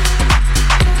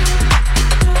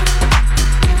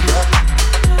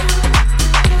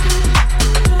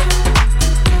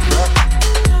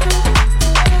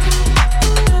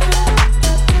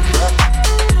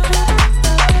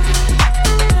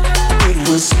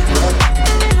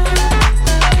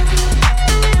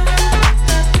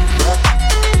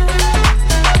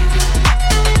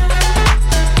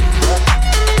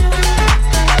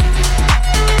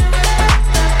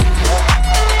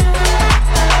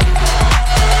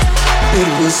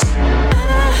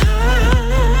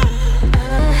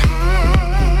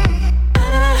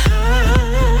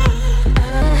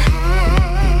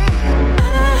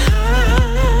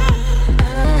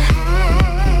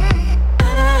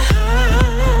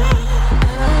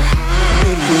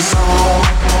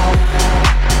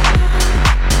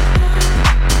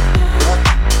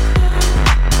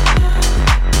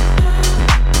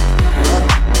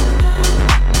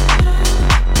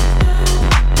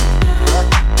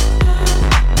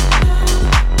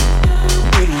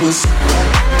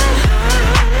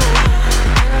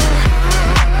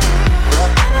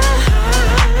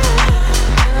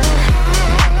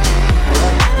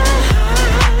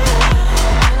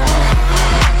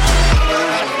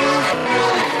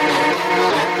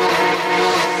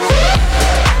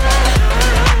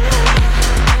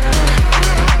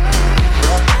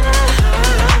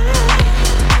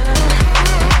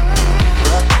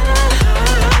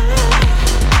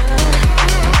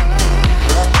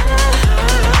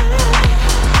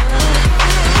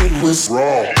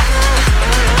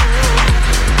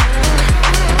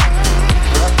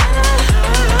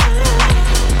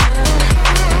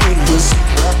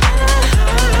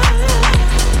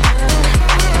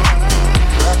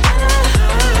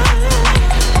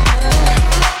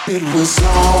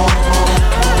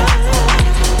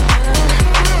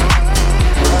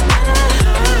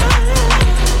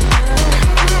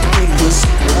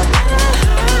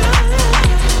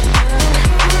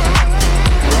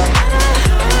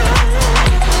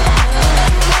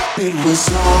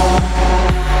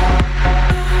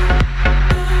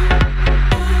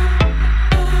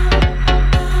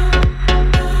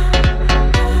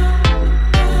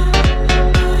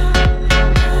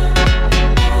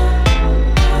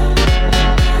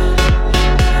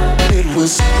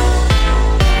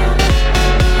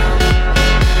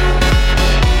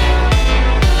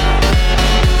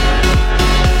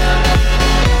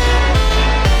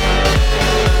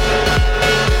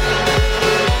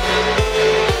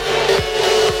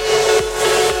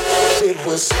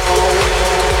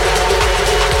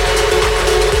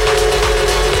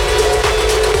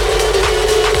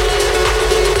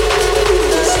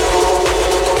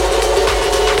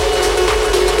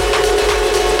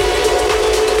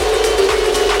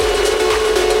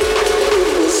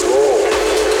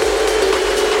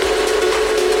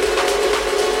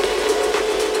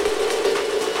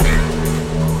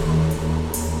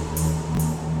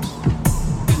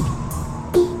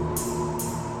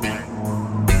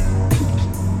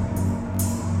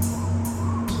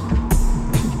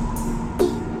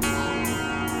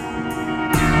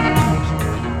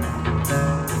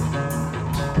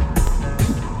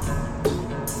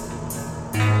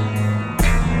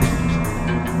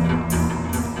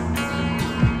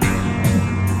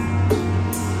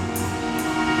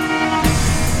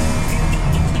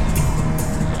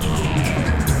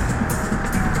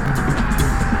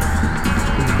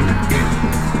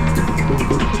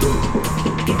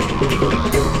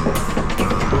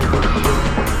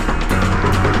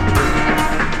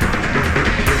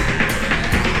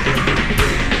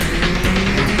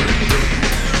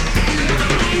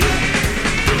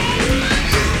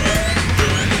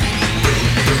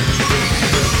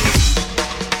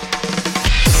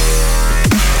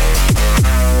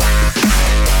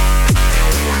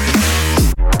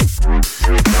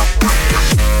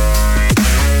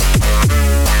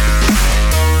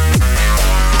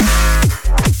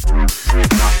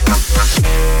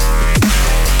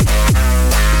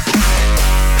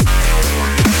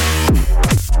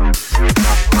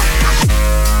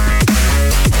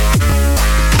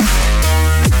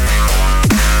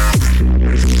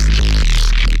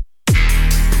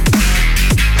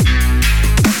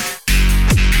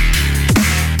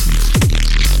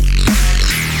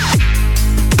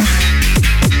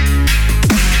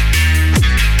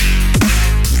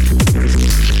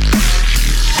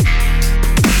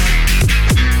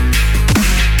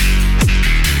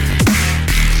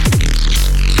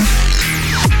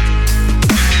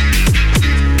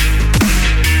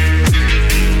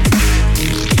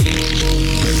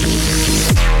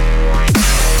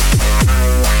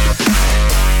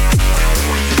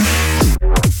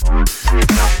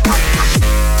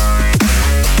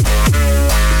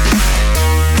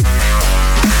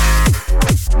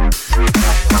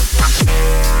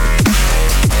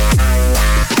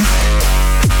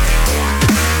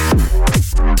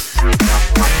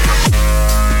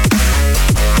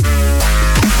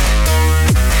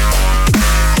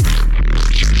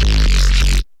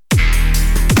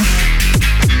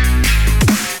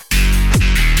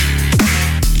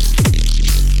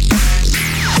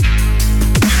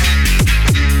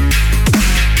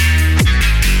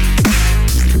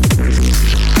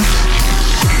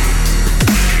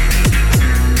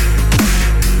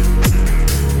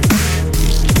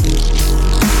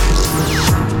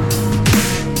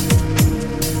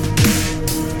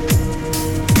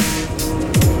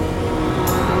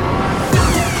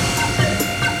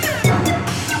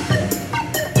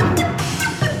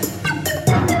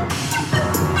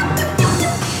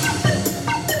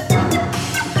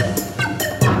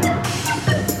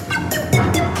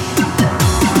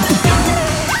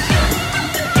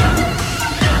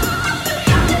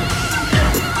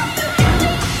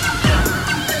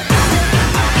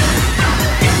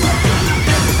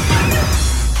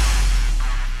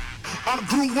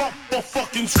 grew up a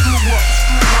fucking screw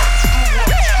up.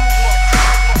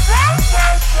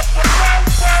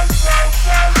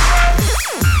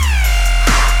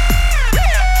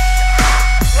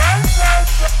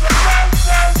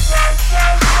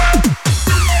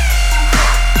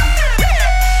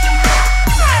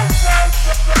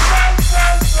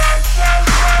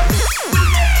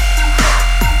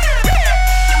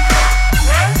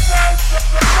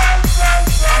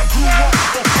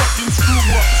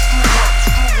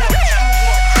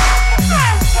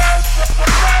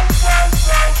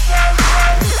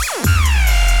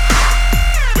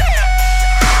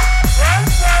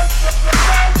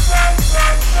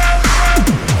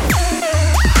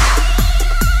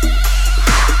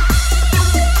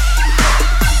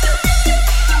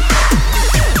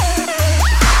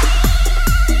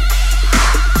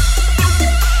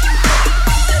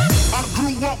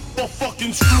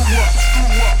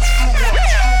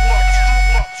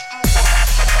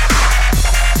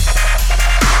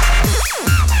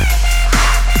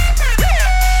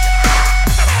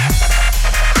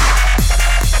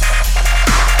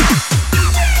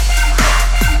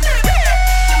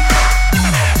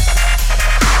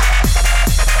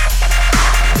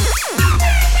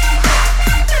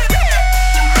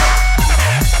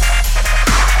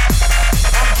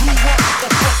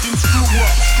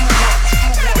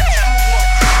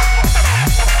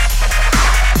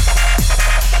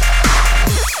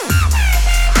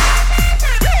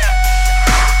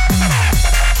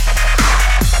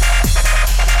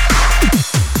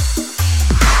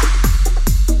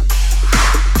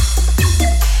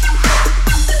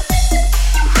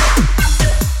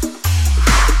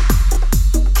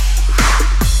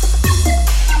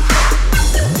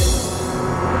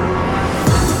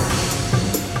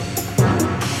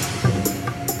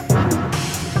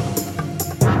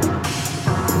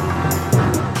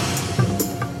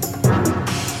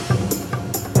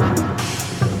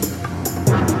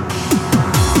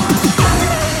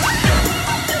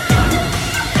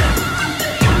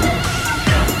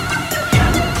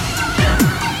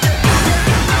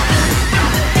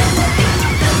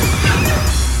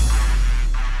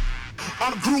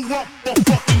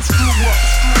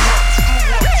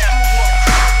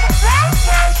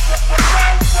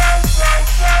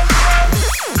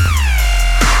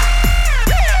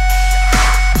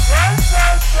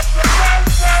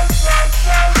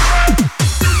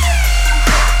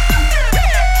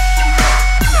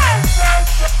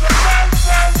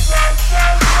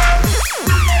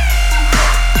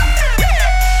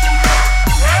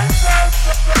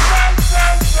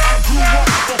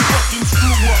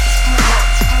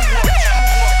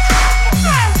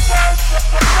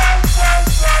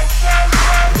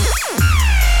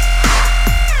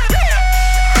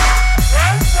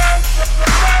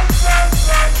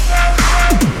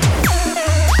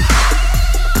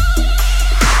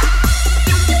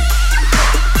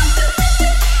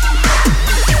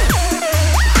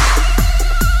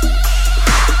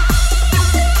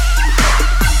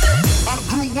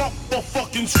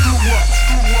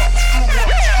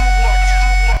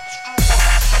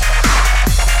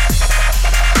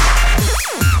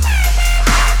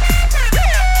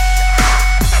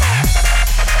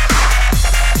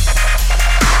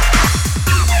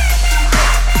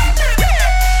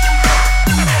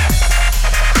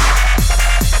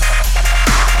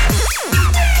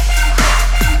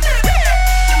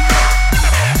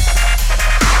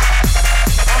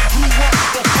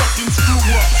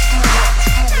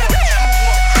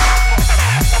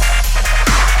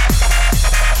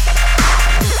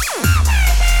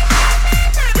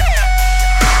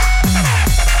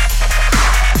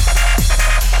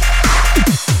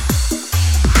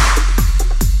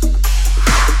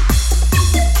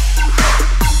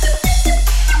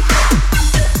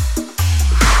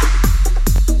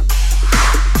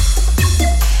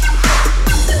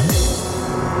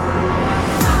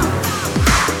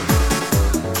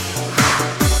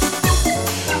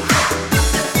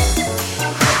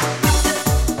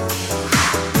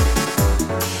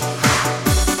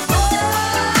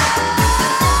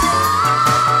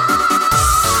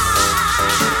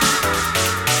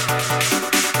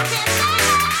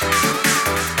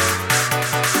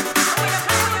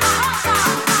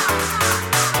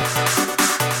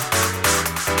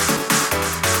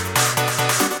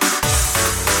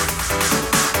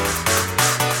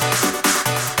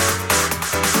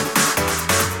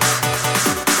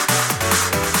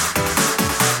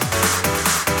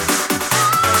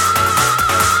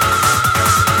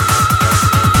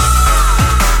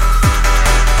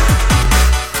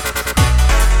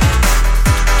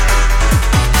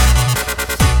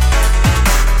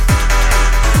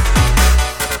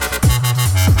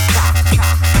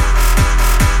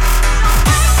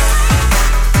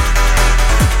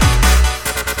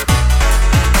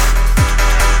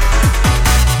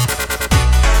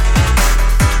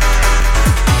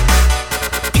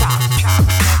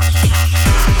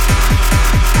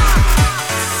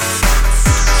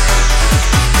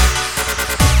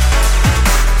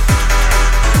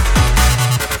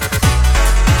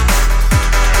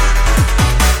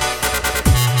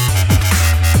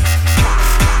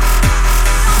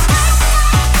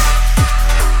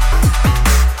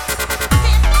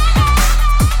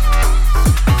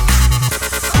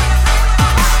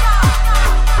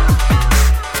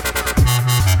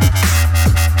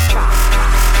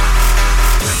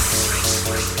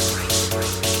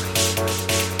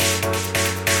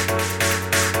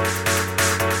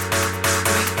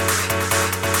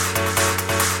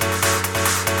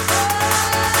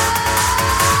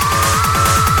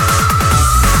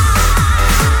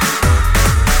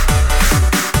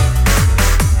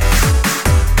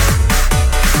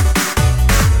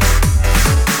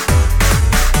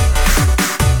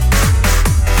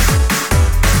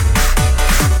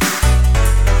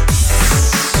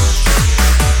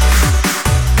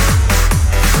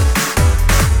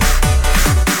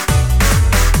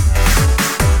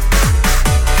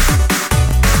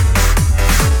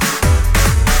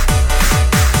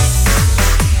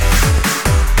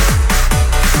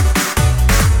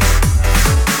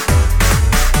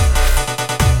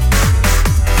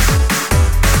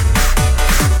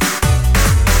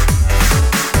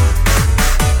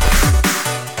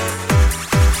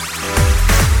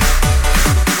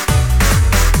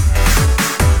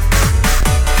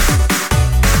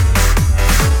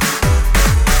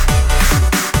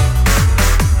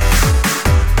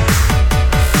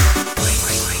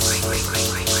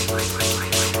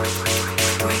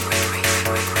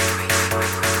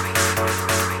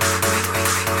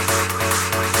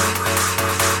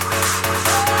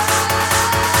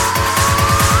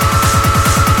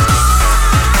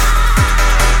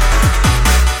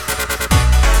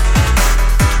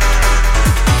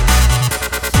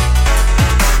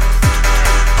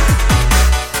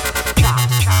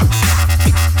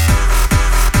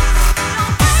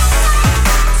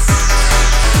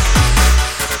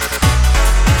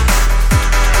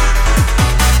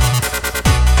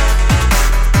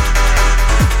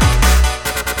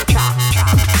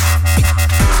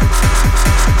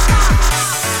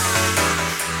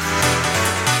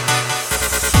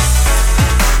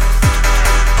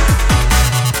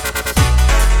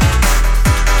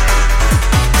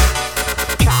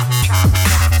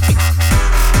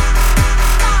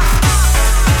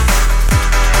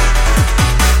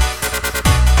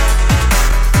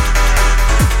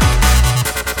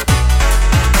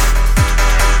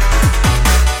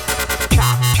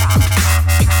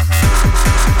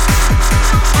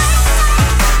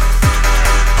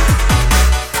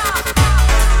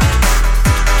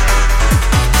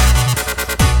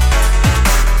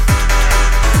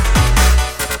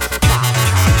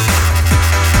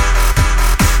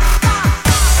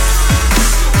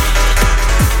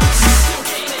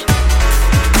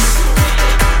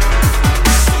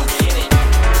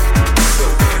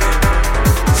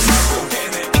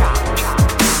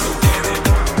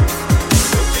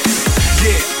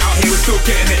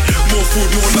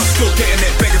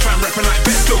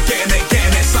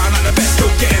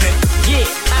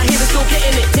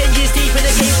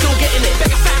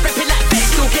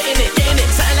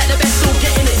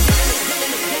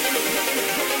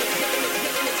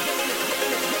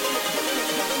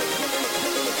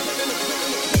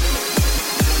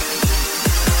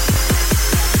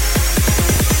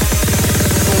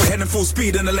 full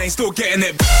speed in the lane, still getting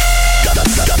it.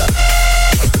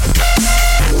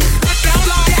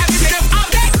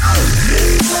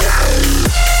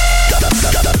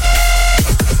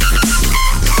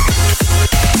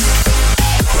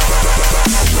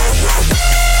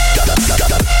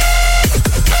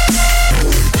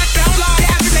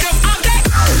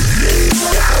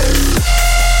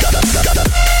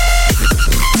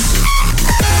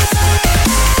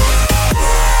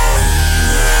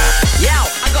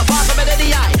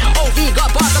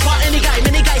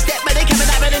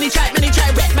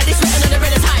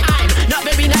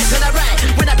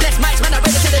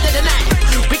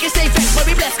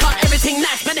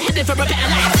 For a better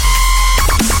life.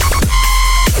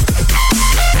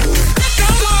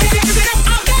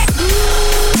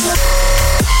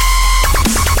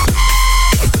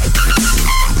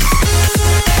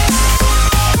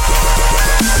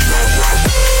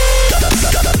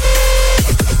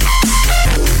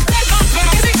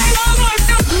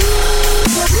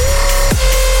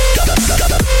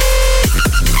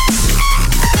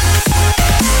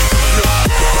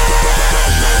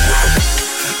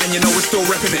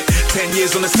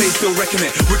 On the stage, still wrecking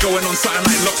it. We're going on something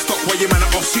like lock stock while your man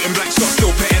are off shooting black shots,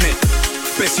 still petting it.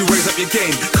 Best you raise up your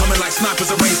game, coming like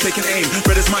snipers at range, taking aim.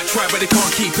 Brothers might try, but they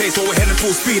can't keep pace. While we're heading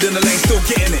full speed in the lane, still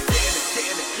getting it.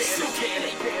 Still getting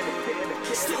it.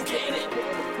 Still getting it.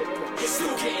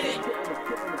 Still getting it.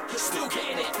 Still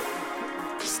getting it.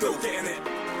 Still getting it.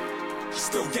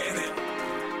 Still getting it.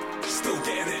 Still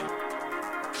getting it.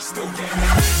 Still getting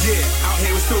it. Yeah, out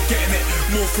here we're still getting it.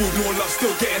 More food, more love,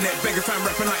 still getting it. Beggar fan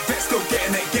rapping like that, still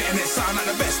getting it. Getting it, sound like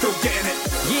the best, still getting it.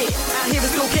 Yeah, out here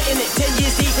we're still getting it. 10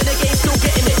 years deep in the game, still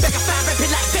getting it. Beggar fan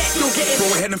rapping like that, still getting it. But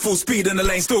we're heading full speed in the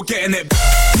lane, still getting it.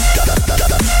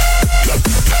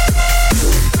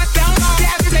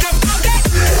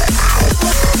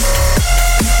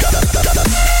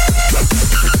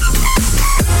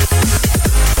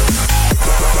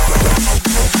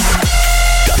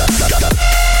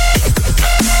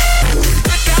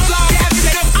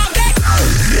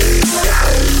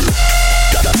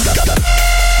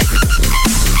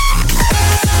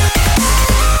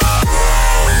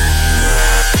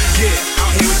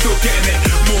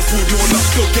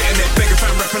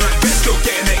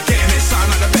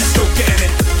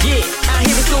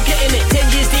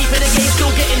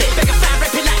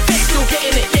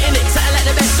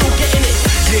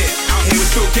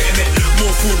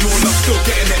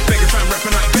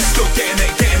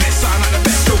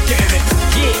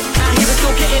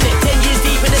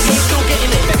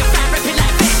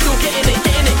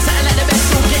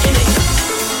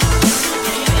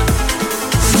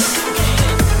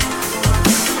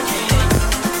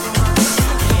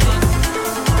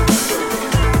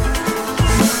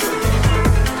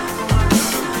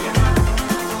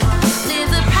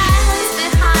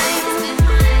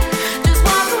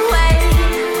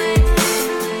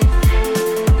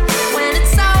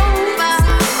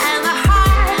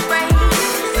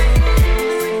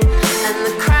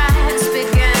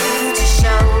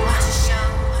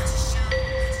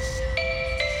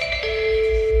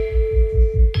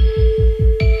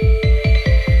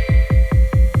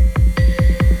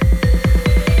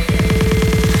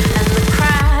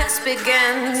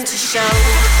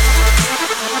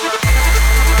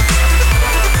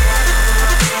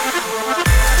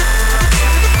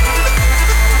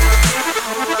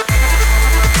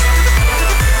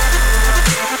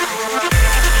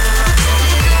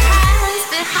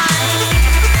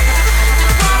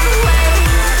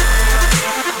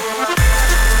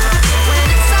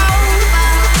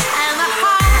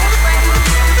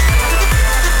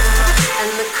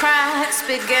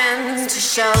 began to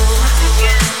show.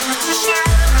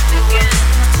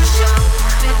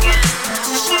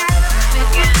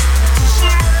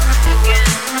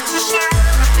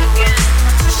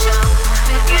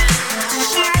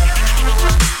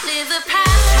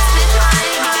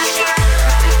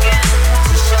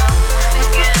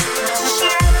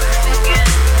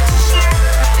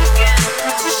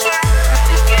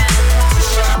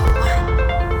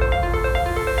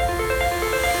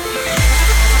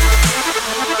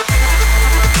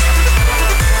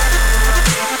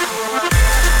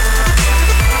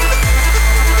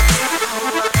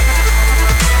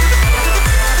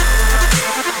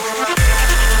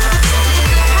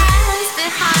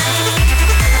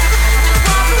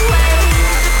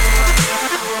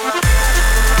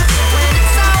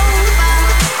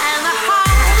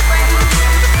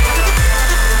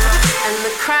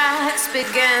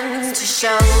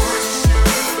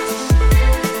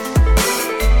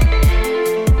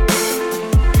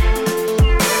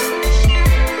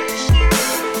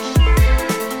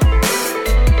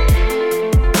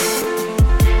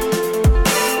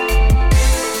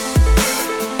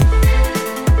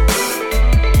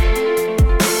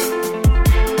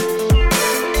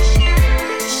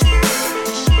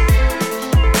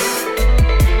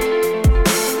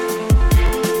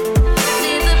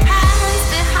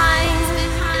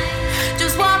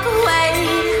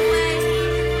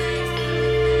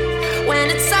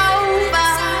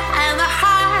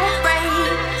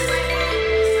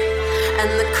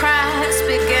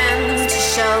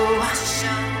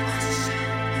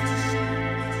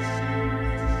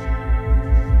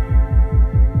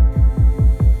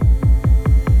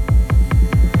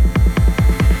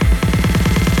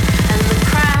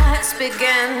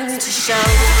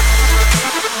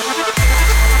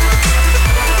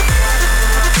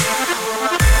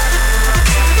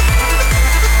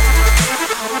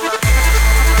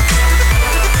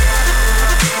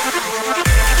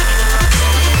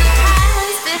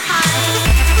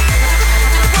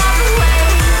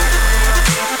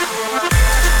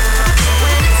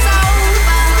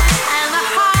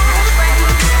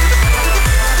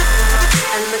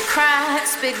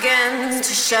 cracks begin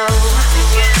to show.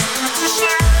 Begin to show. Begin to show.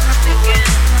 Begin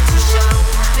to show.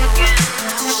 Begin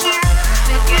to show.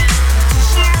 Begin to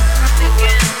show.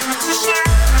 Begin to show.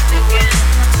 Begin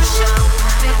to show. Begin to show.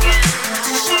 Begin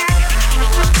to show.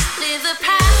 Leave the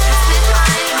past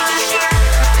behind.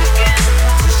 Begin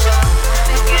to show.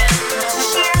 Begin to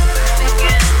show.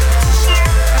 Begin to show.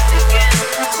 Begin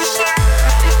to show.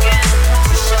 Begin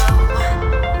to show.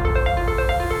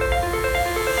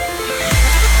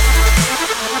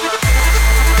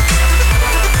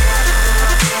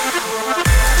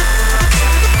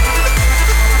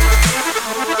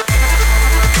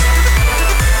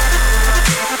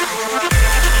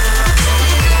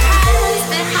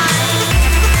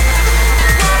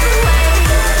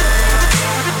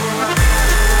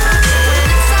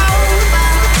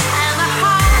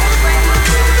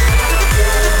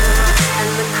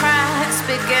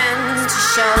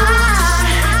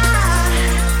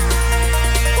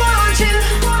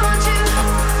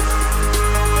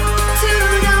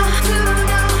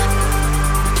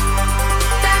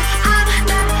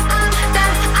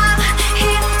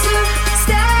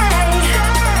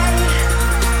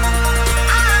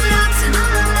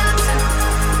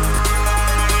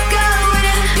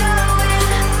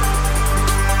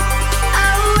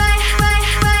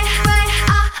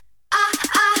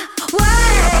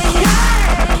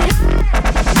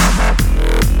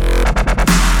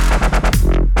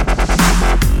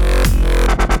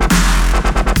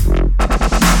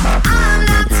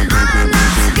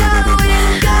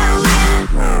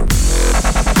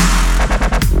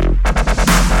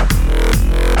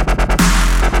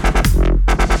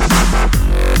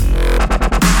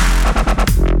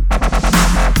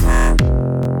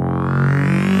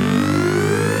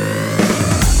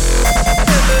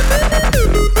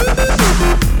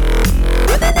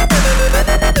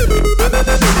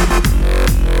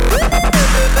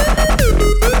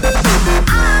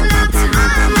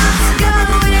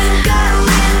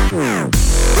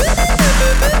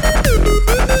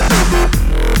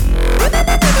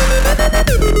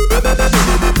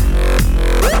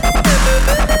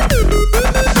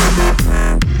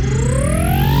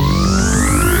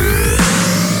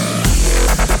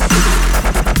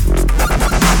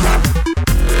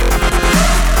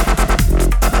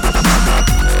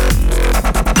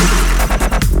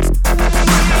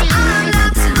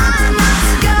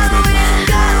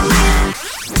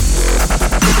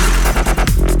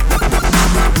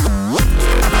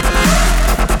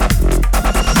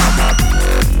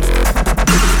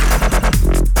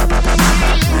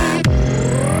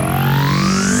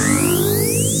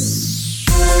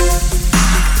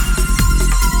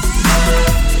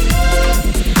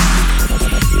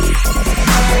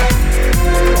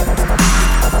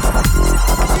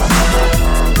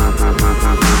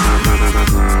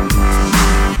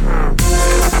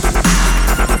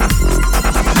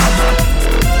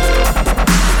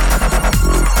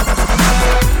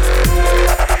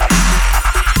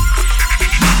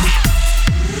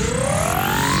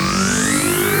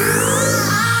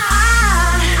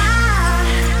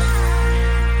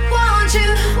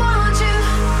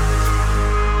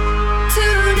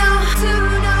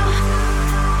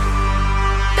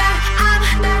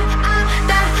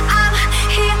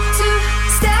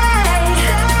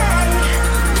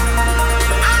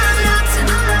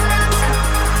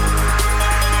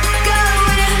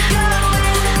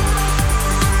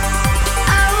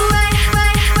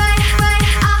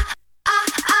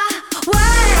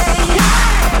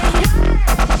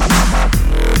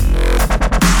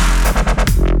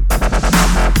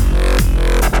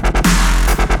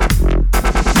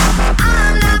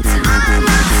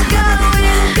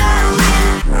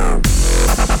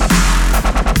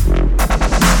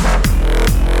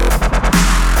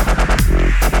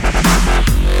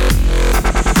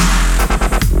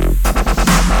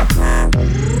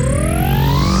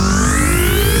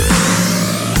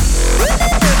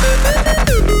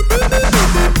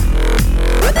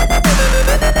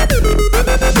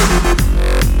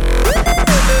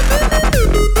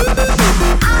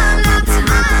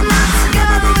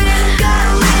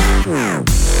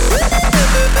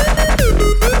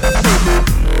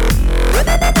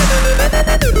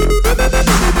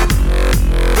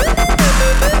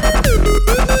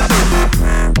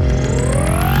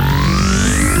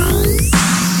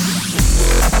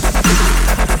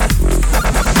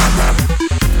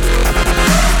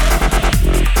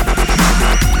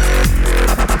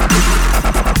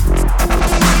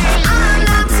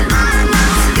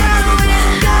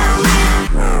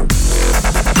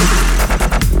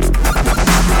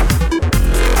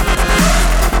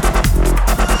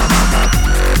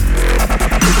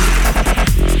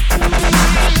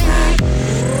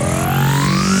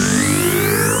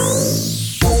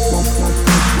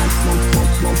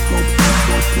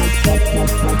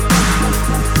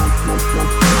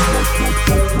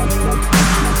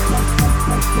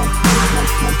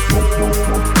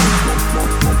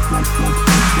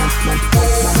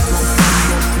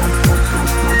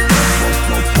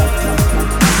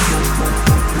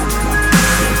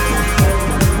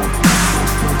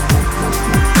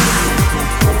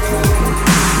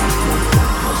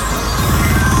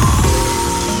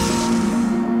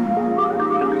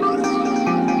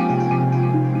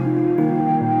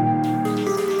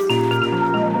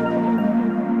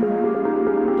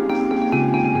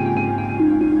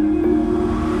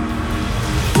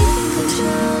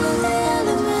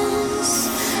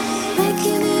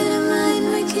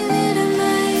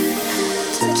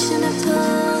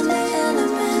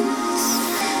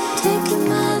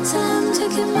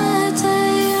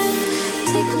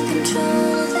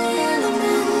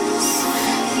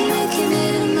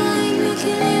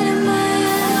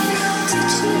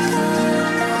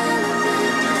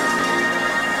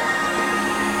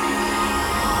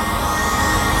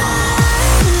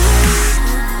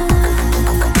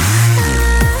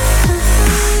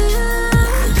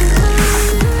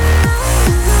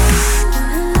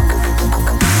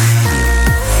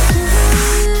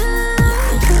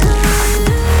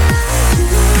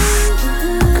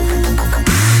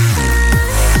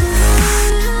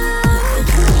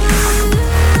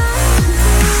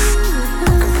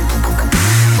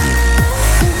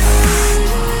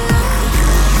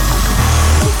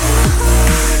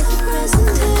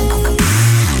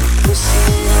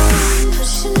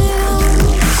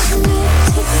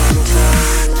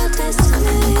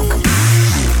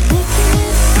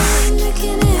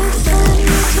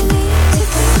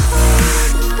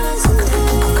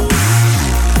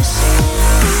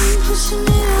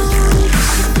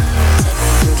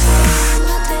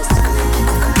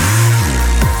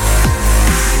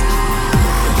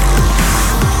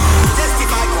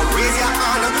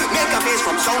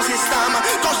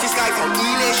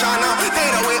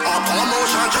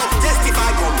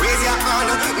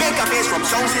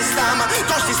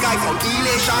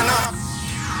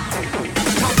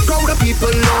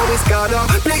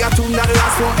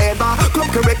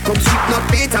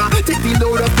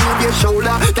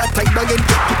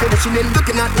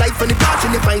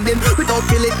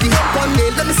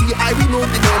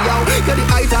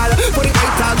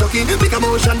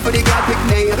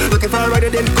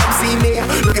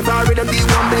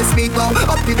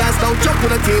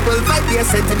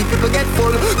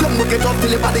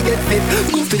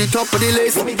 Top of the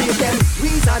list. Let me give them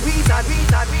reason.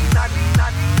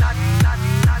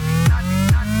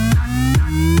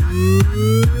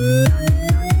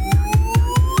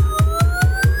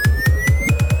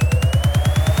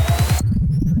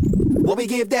 What we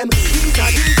give them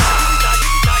reason.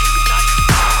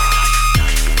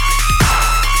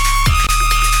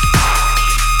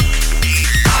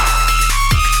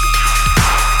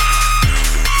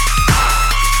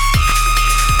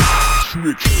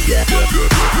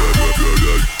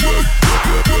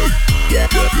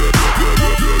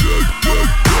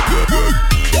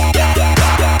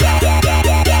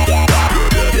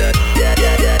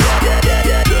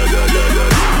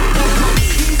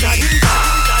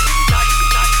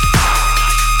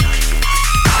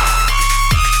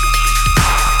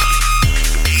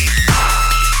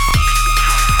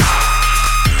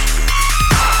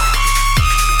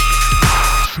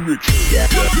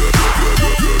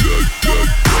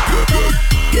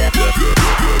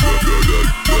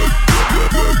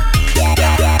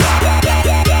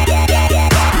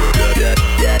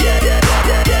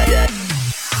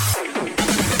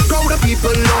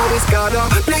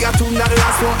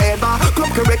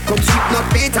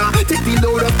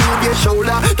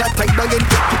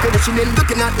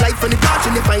 Looking at life and the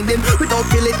passion they finding without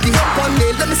feeling the help on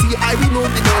nail. Let me see I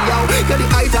remove the nail, yo. Got the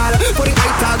ital for the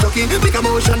ital jockey. Make a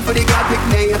motion for the god pick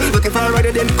nail. Looking for a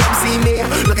rider, then come see me.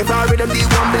 Looking for a rhythm, the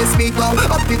one best speak now.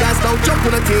 Up the dance now, jump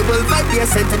on the table.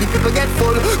 5% and the people get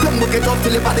full. Come look it up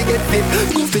till the body get fit.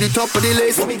 Move to the top of the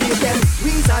list. Let me give them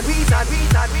reason.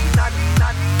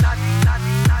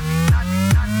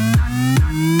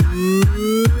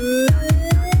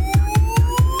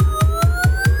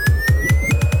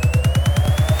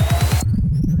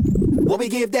 What we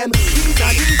give them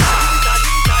reason.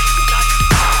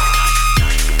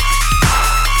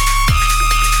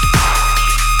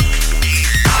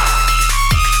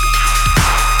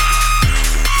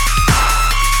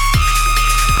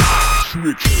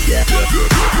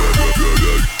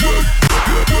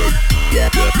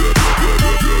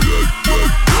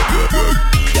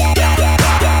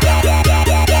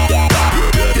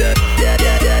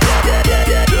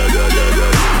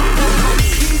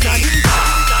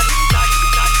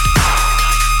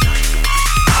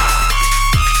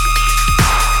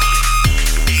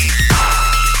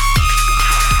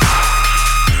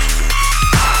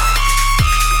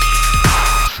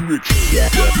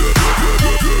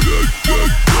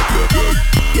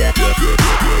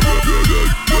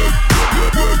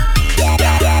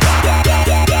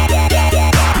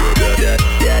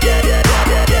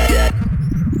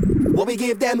 What we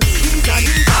give them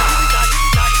reason.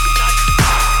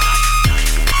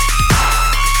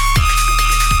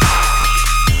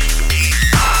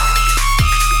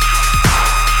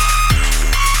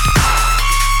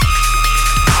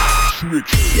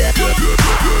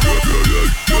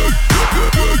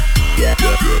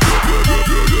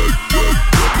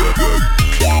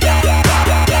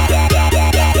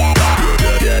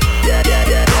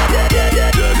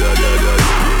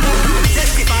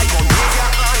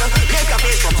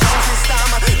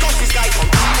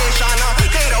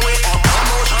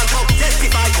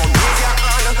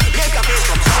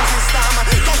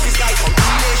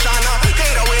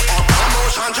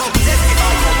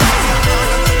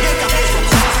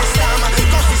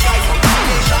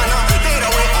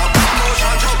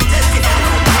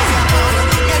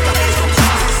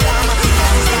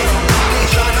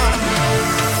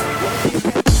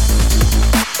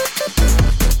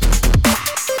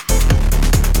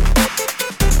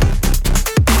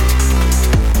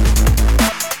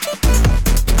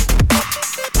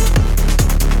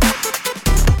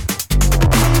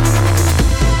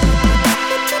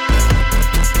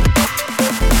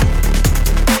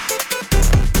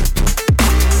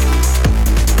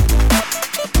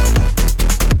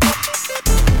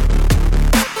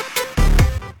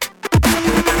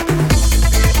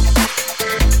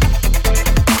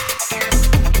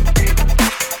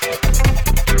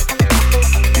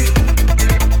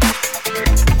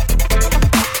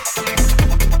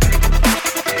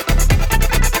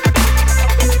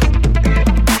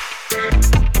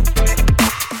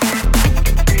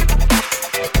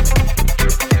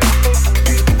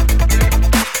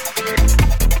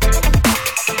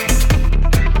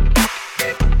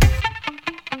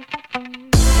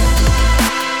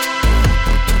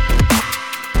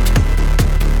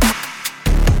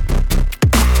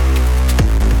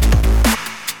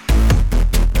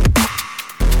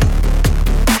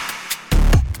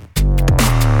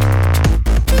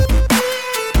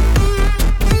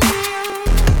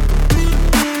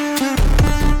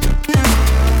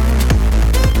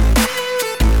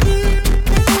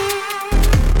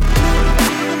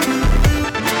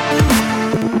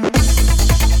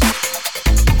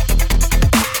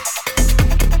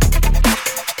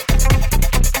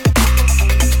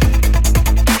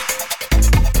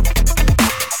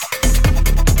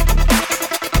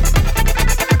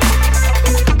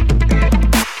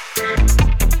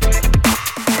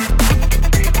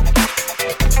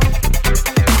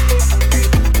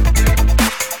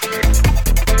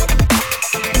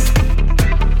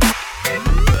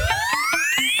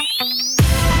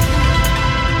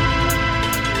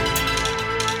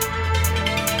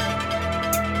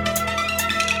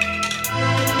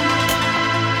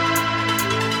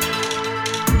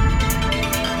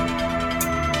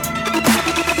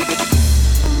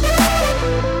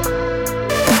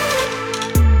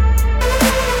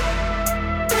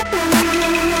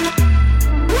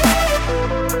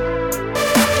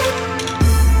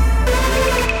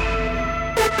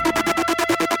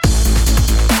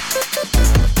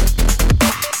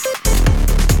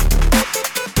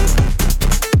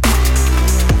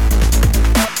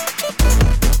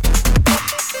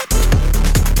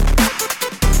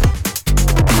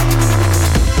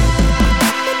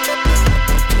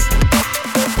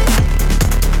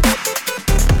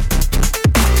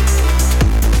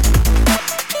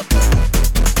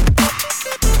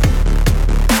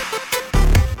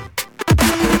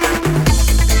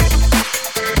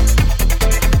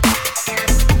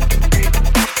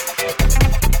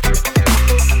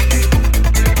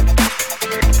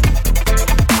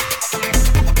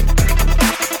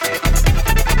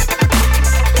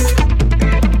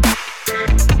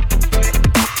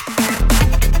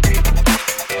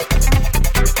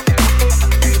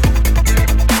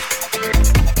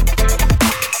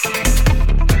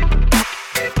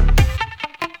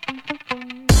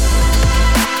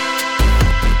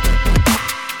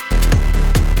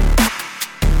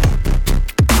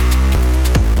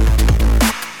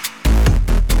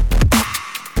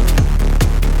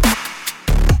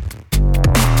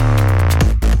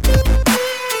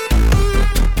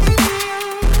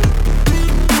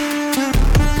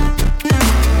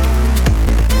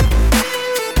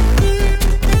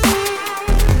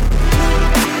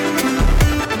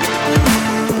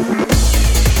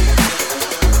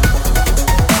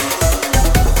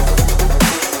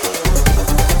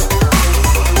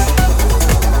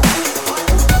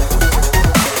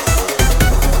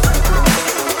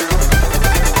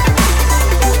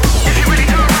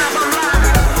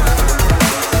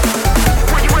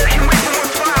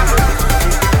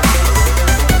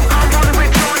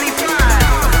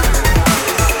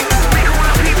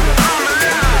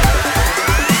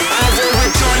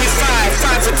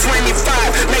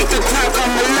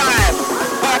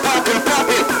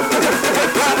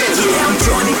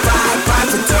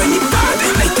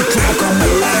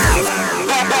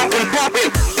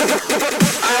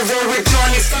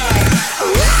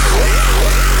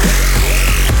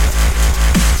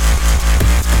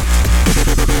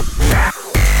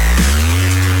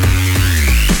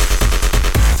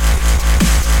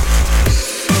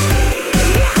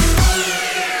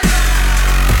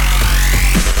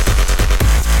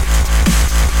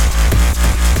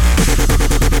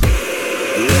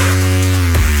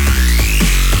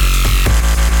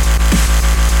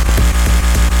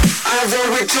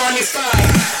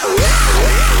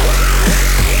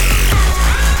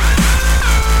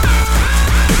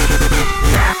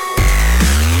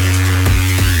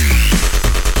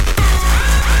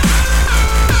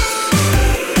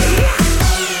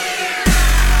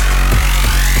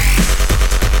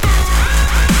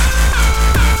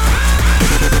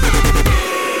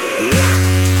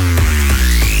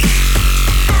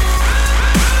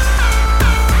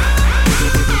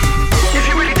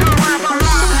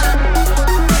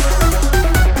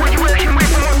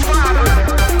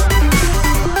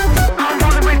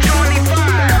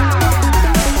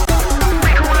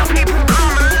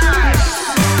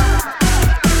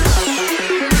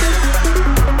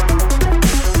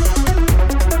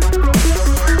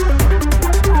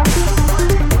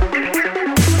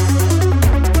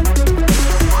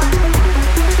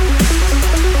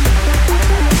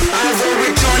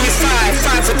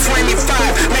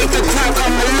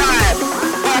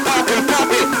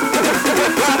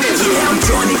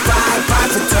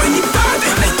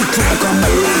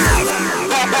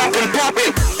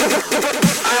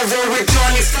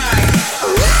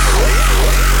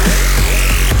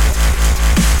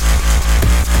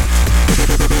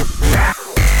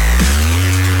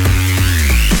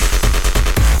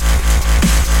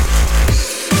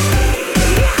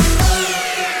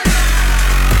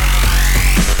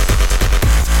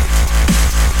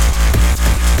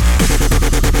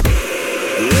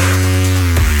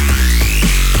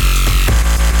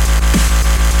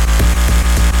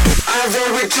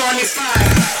 is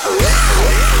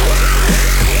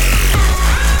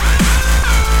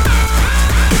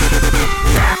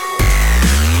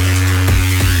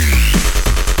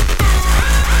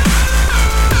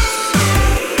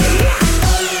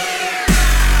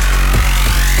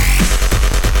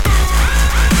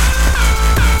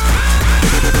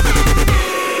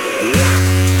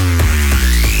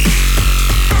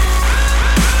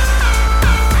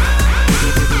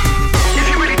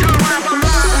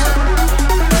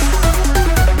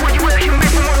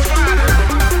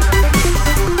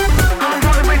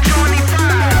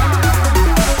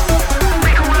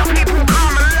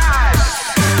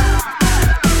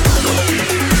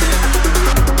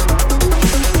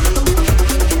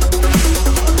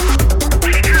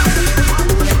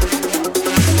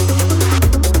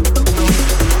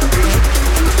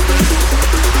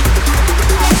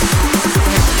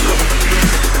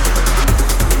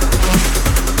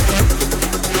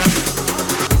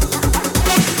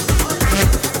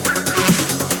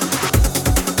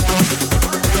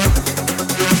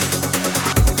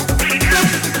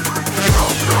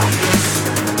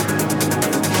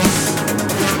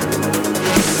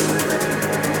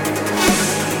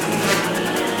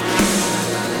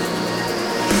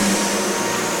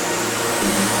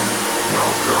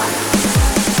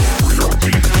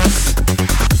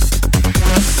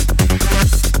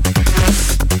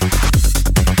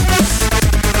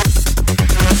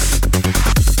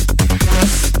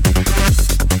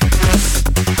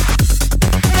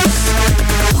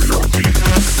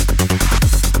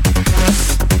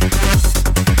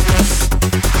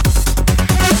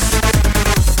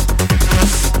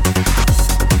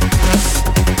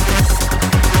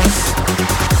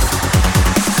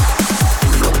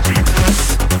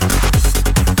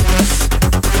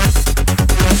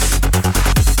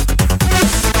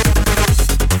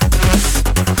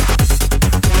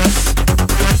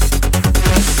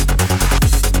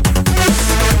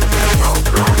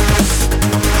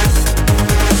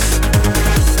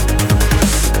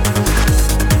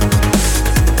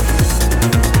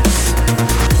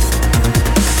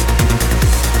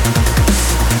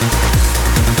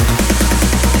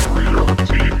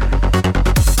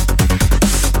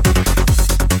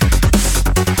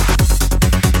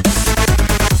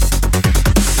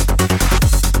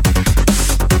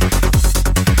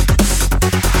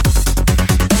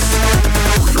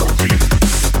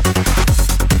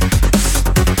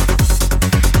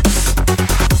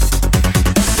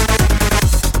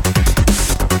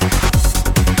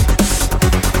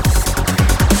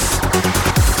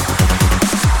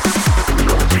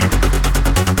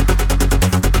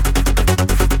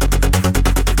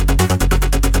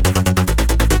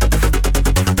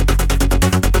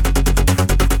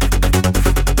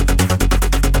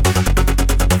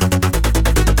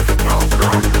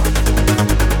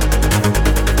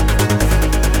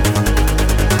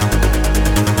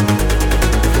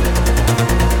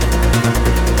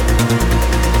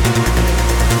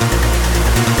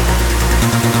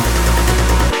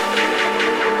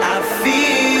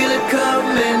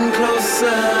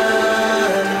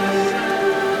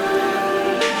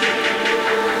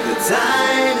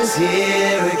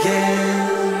here again.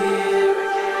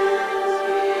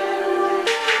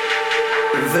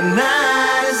 The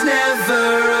night is never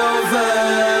over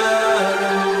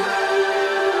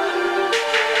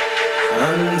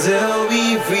until we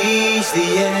reach the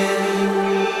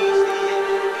end.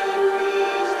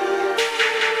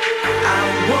 I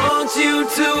want you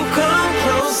to come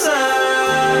closer,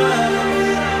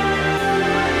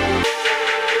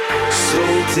 so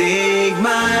take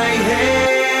my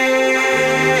hand.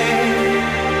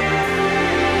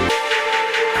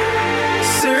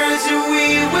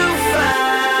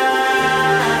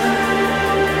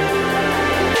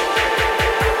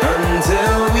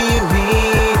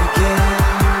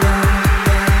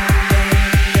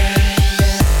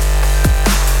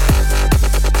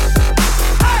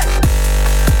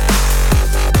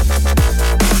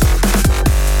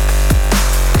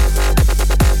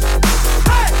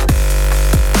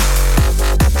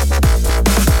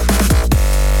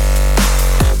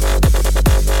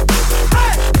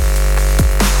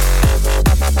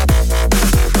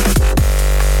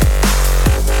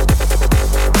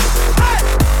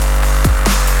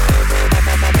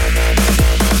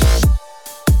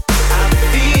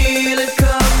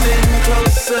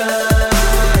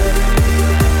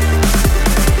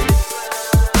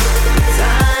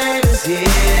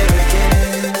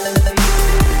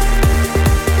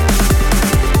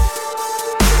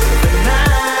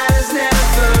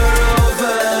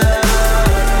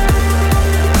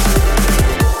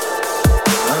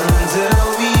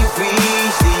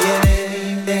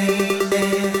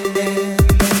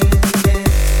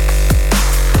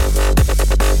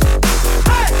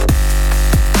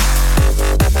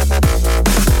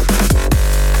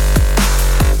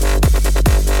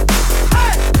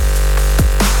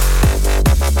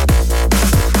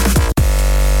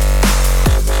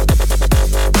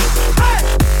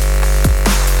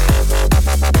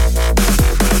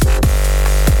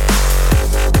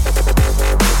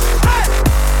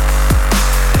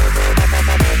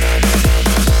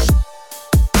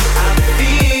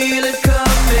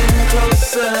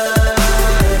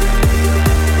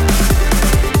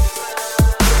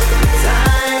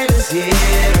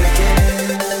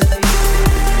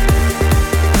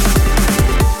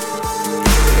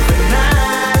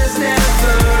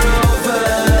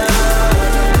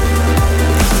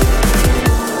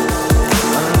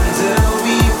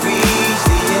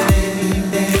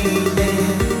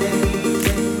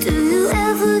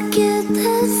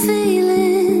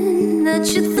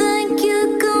 that you think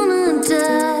you're gonna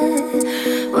die,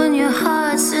 when your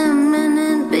heart's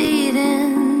imminent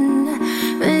beating,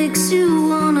 makes you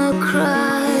wanna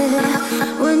cry,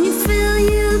 when you feel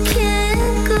you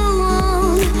can't go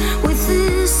on with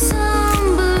this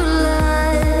somber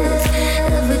life,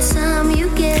 every time you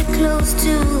get close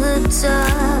to the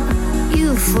top,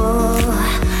 you fall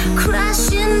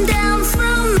crashing down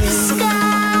from the sky.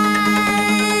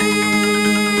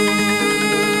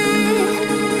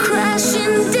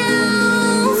 Crashing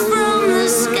down from the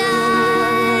sky.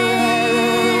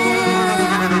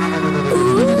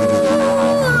 Ooh.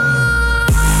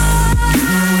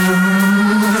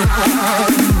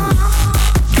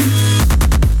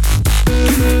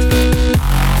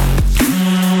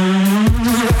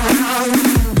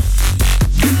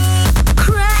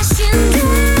 Crashing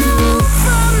down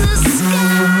from the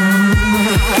sky.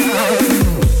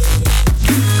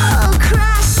 Oh,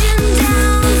 crashing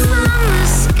down from the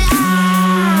sky.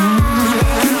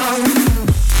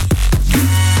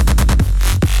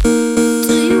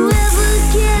 Do you ever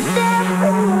get that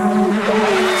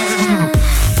feeling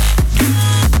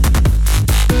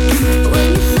when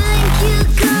you think you're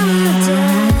gonna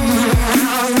die?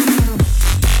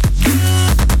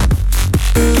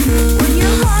 When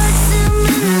your heart's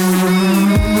imminent,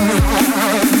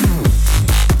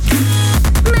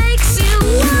 makes you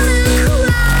wanna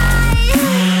cry.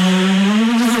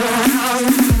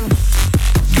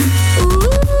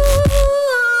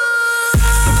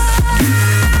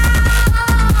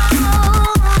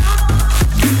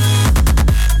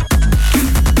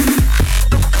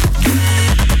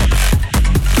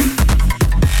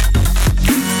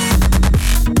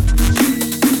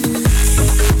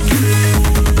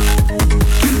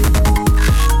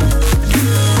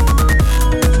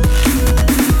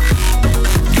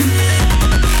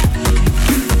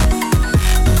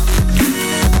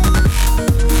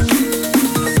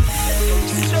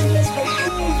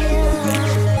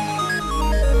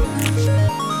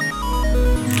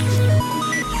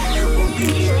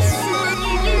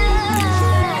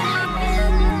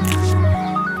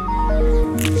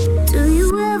 Do you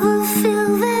ever feel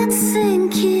that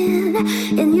sinking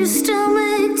in your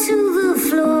stomach to the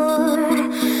floor,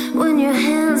 when your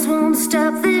hands won't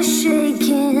stop their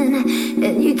shaking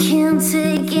and you can't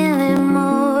take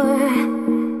anymore,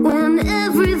 when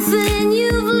everything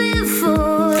you've lived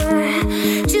for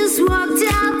just walked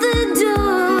out the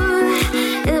door,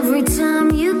 every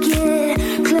time you get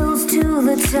close to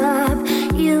the top,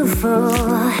 you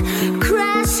fall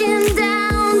crashing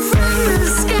down from the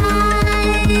sky.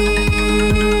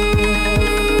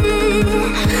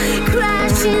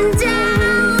 Crashing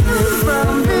down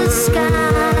from the sky.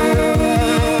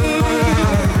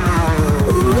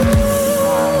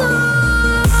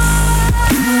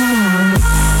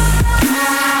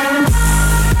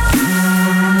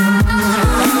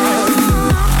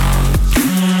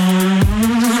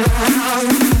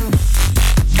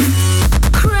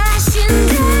 Crashing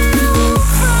down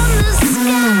from the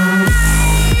sky.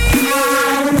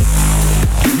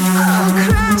 Oh,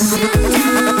 crashing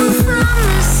down from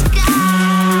the sky.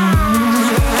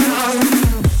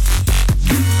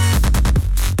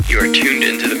 You are tuned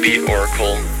into the Beat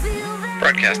Oracle,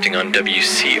 broadcasting on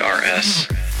WCRS.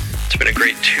 It's been a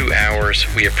great 2 hours.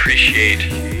 We appreciate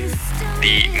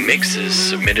the mixes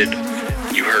submitted.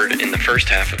 You heard in the first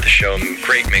half of the show, a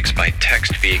great mix by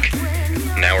Textbeak.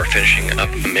 Now we're finishing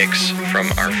up a mix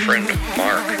from our friend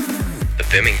Mark, the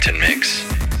Vimmington mix.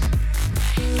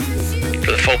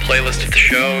 For the full playlist of the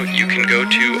show, you can go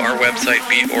to our website,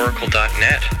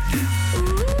 beatoracle.net.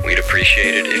 We'd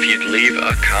appreciate it if you'd leave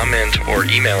a comment or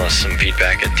email us some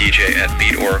feedback at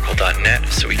dj@beatoracle.net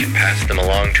so we can pass them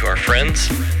along to our friends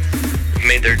who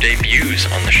made their debuts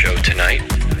on the show tonight.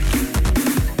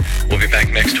 We'll be back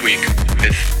next week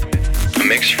with a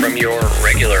mix from your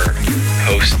regular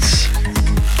hosts,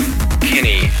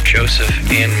 Kenny, Joseph,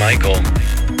 and Michael.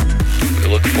 We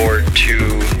look forward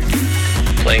to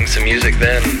playing some music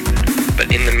then,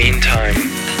 but in the meantime,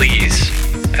 please,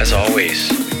 as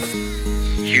always,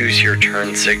 use your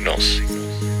turn signals.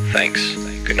 Thanks.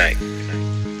 Good night.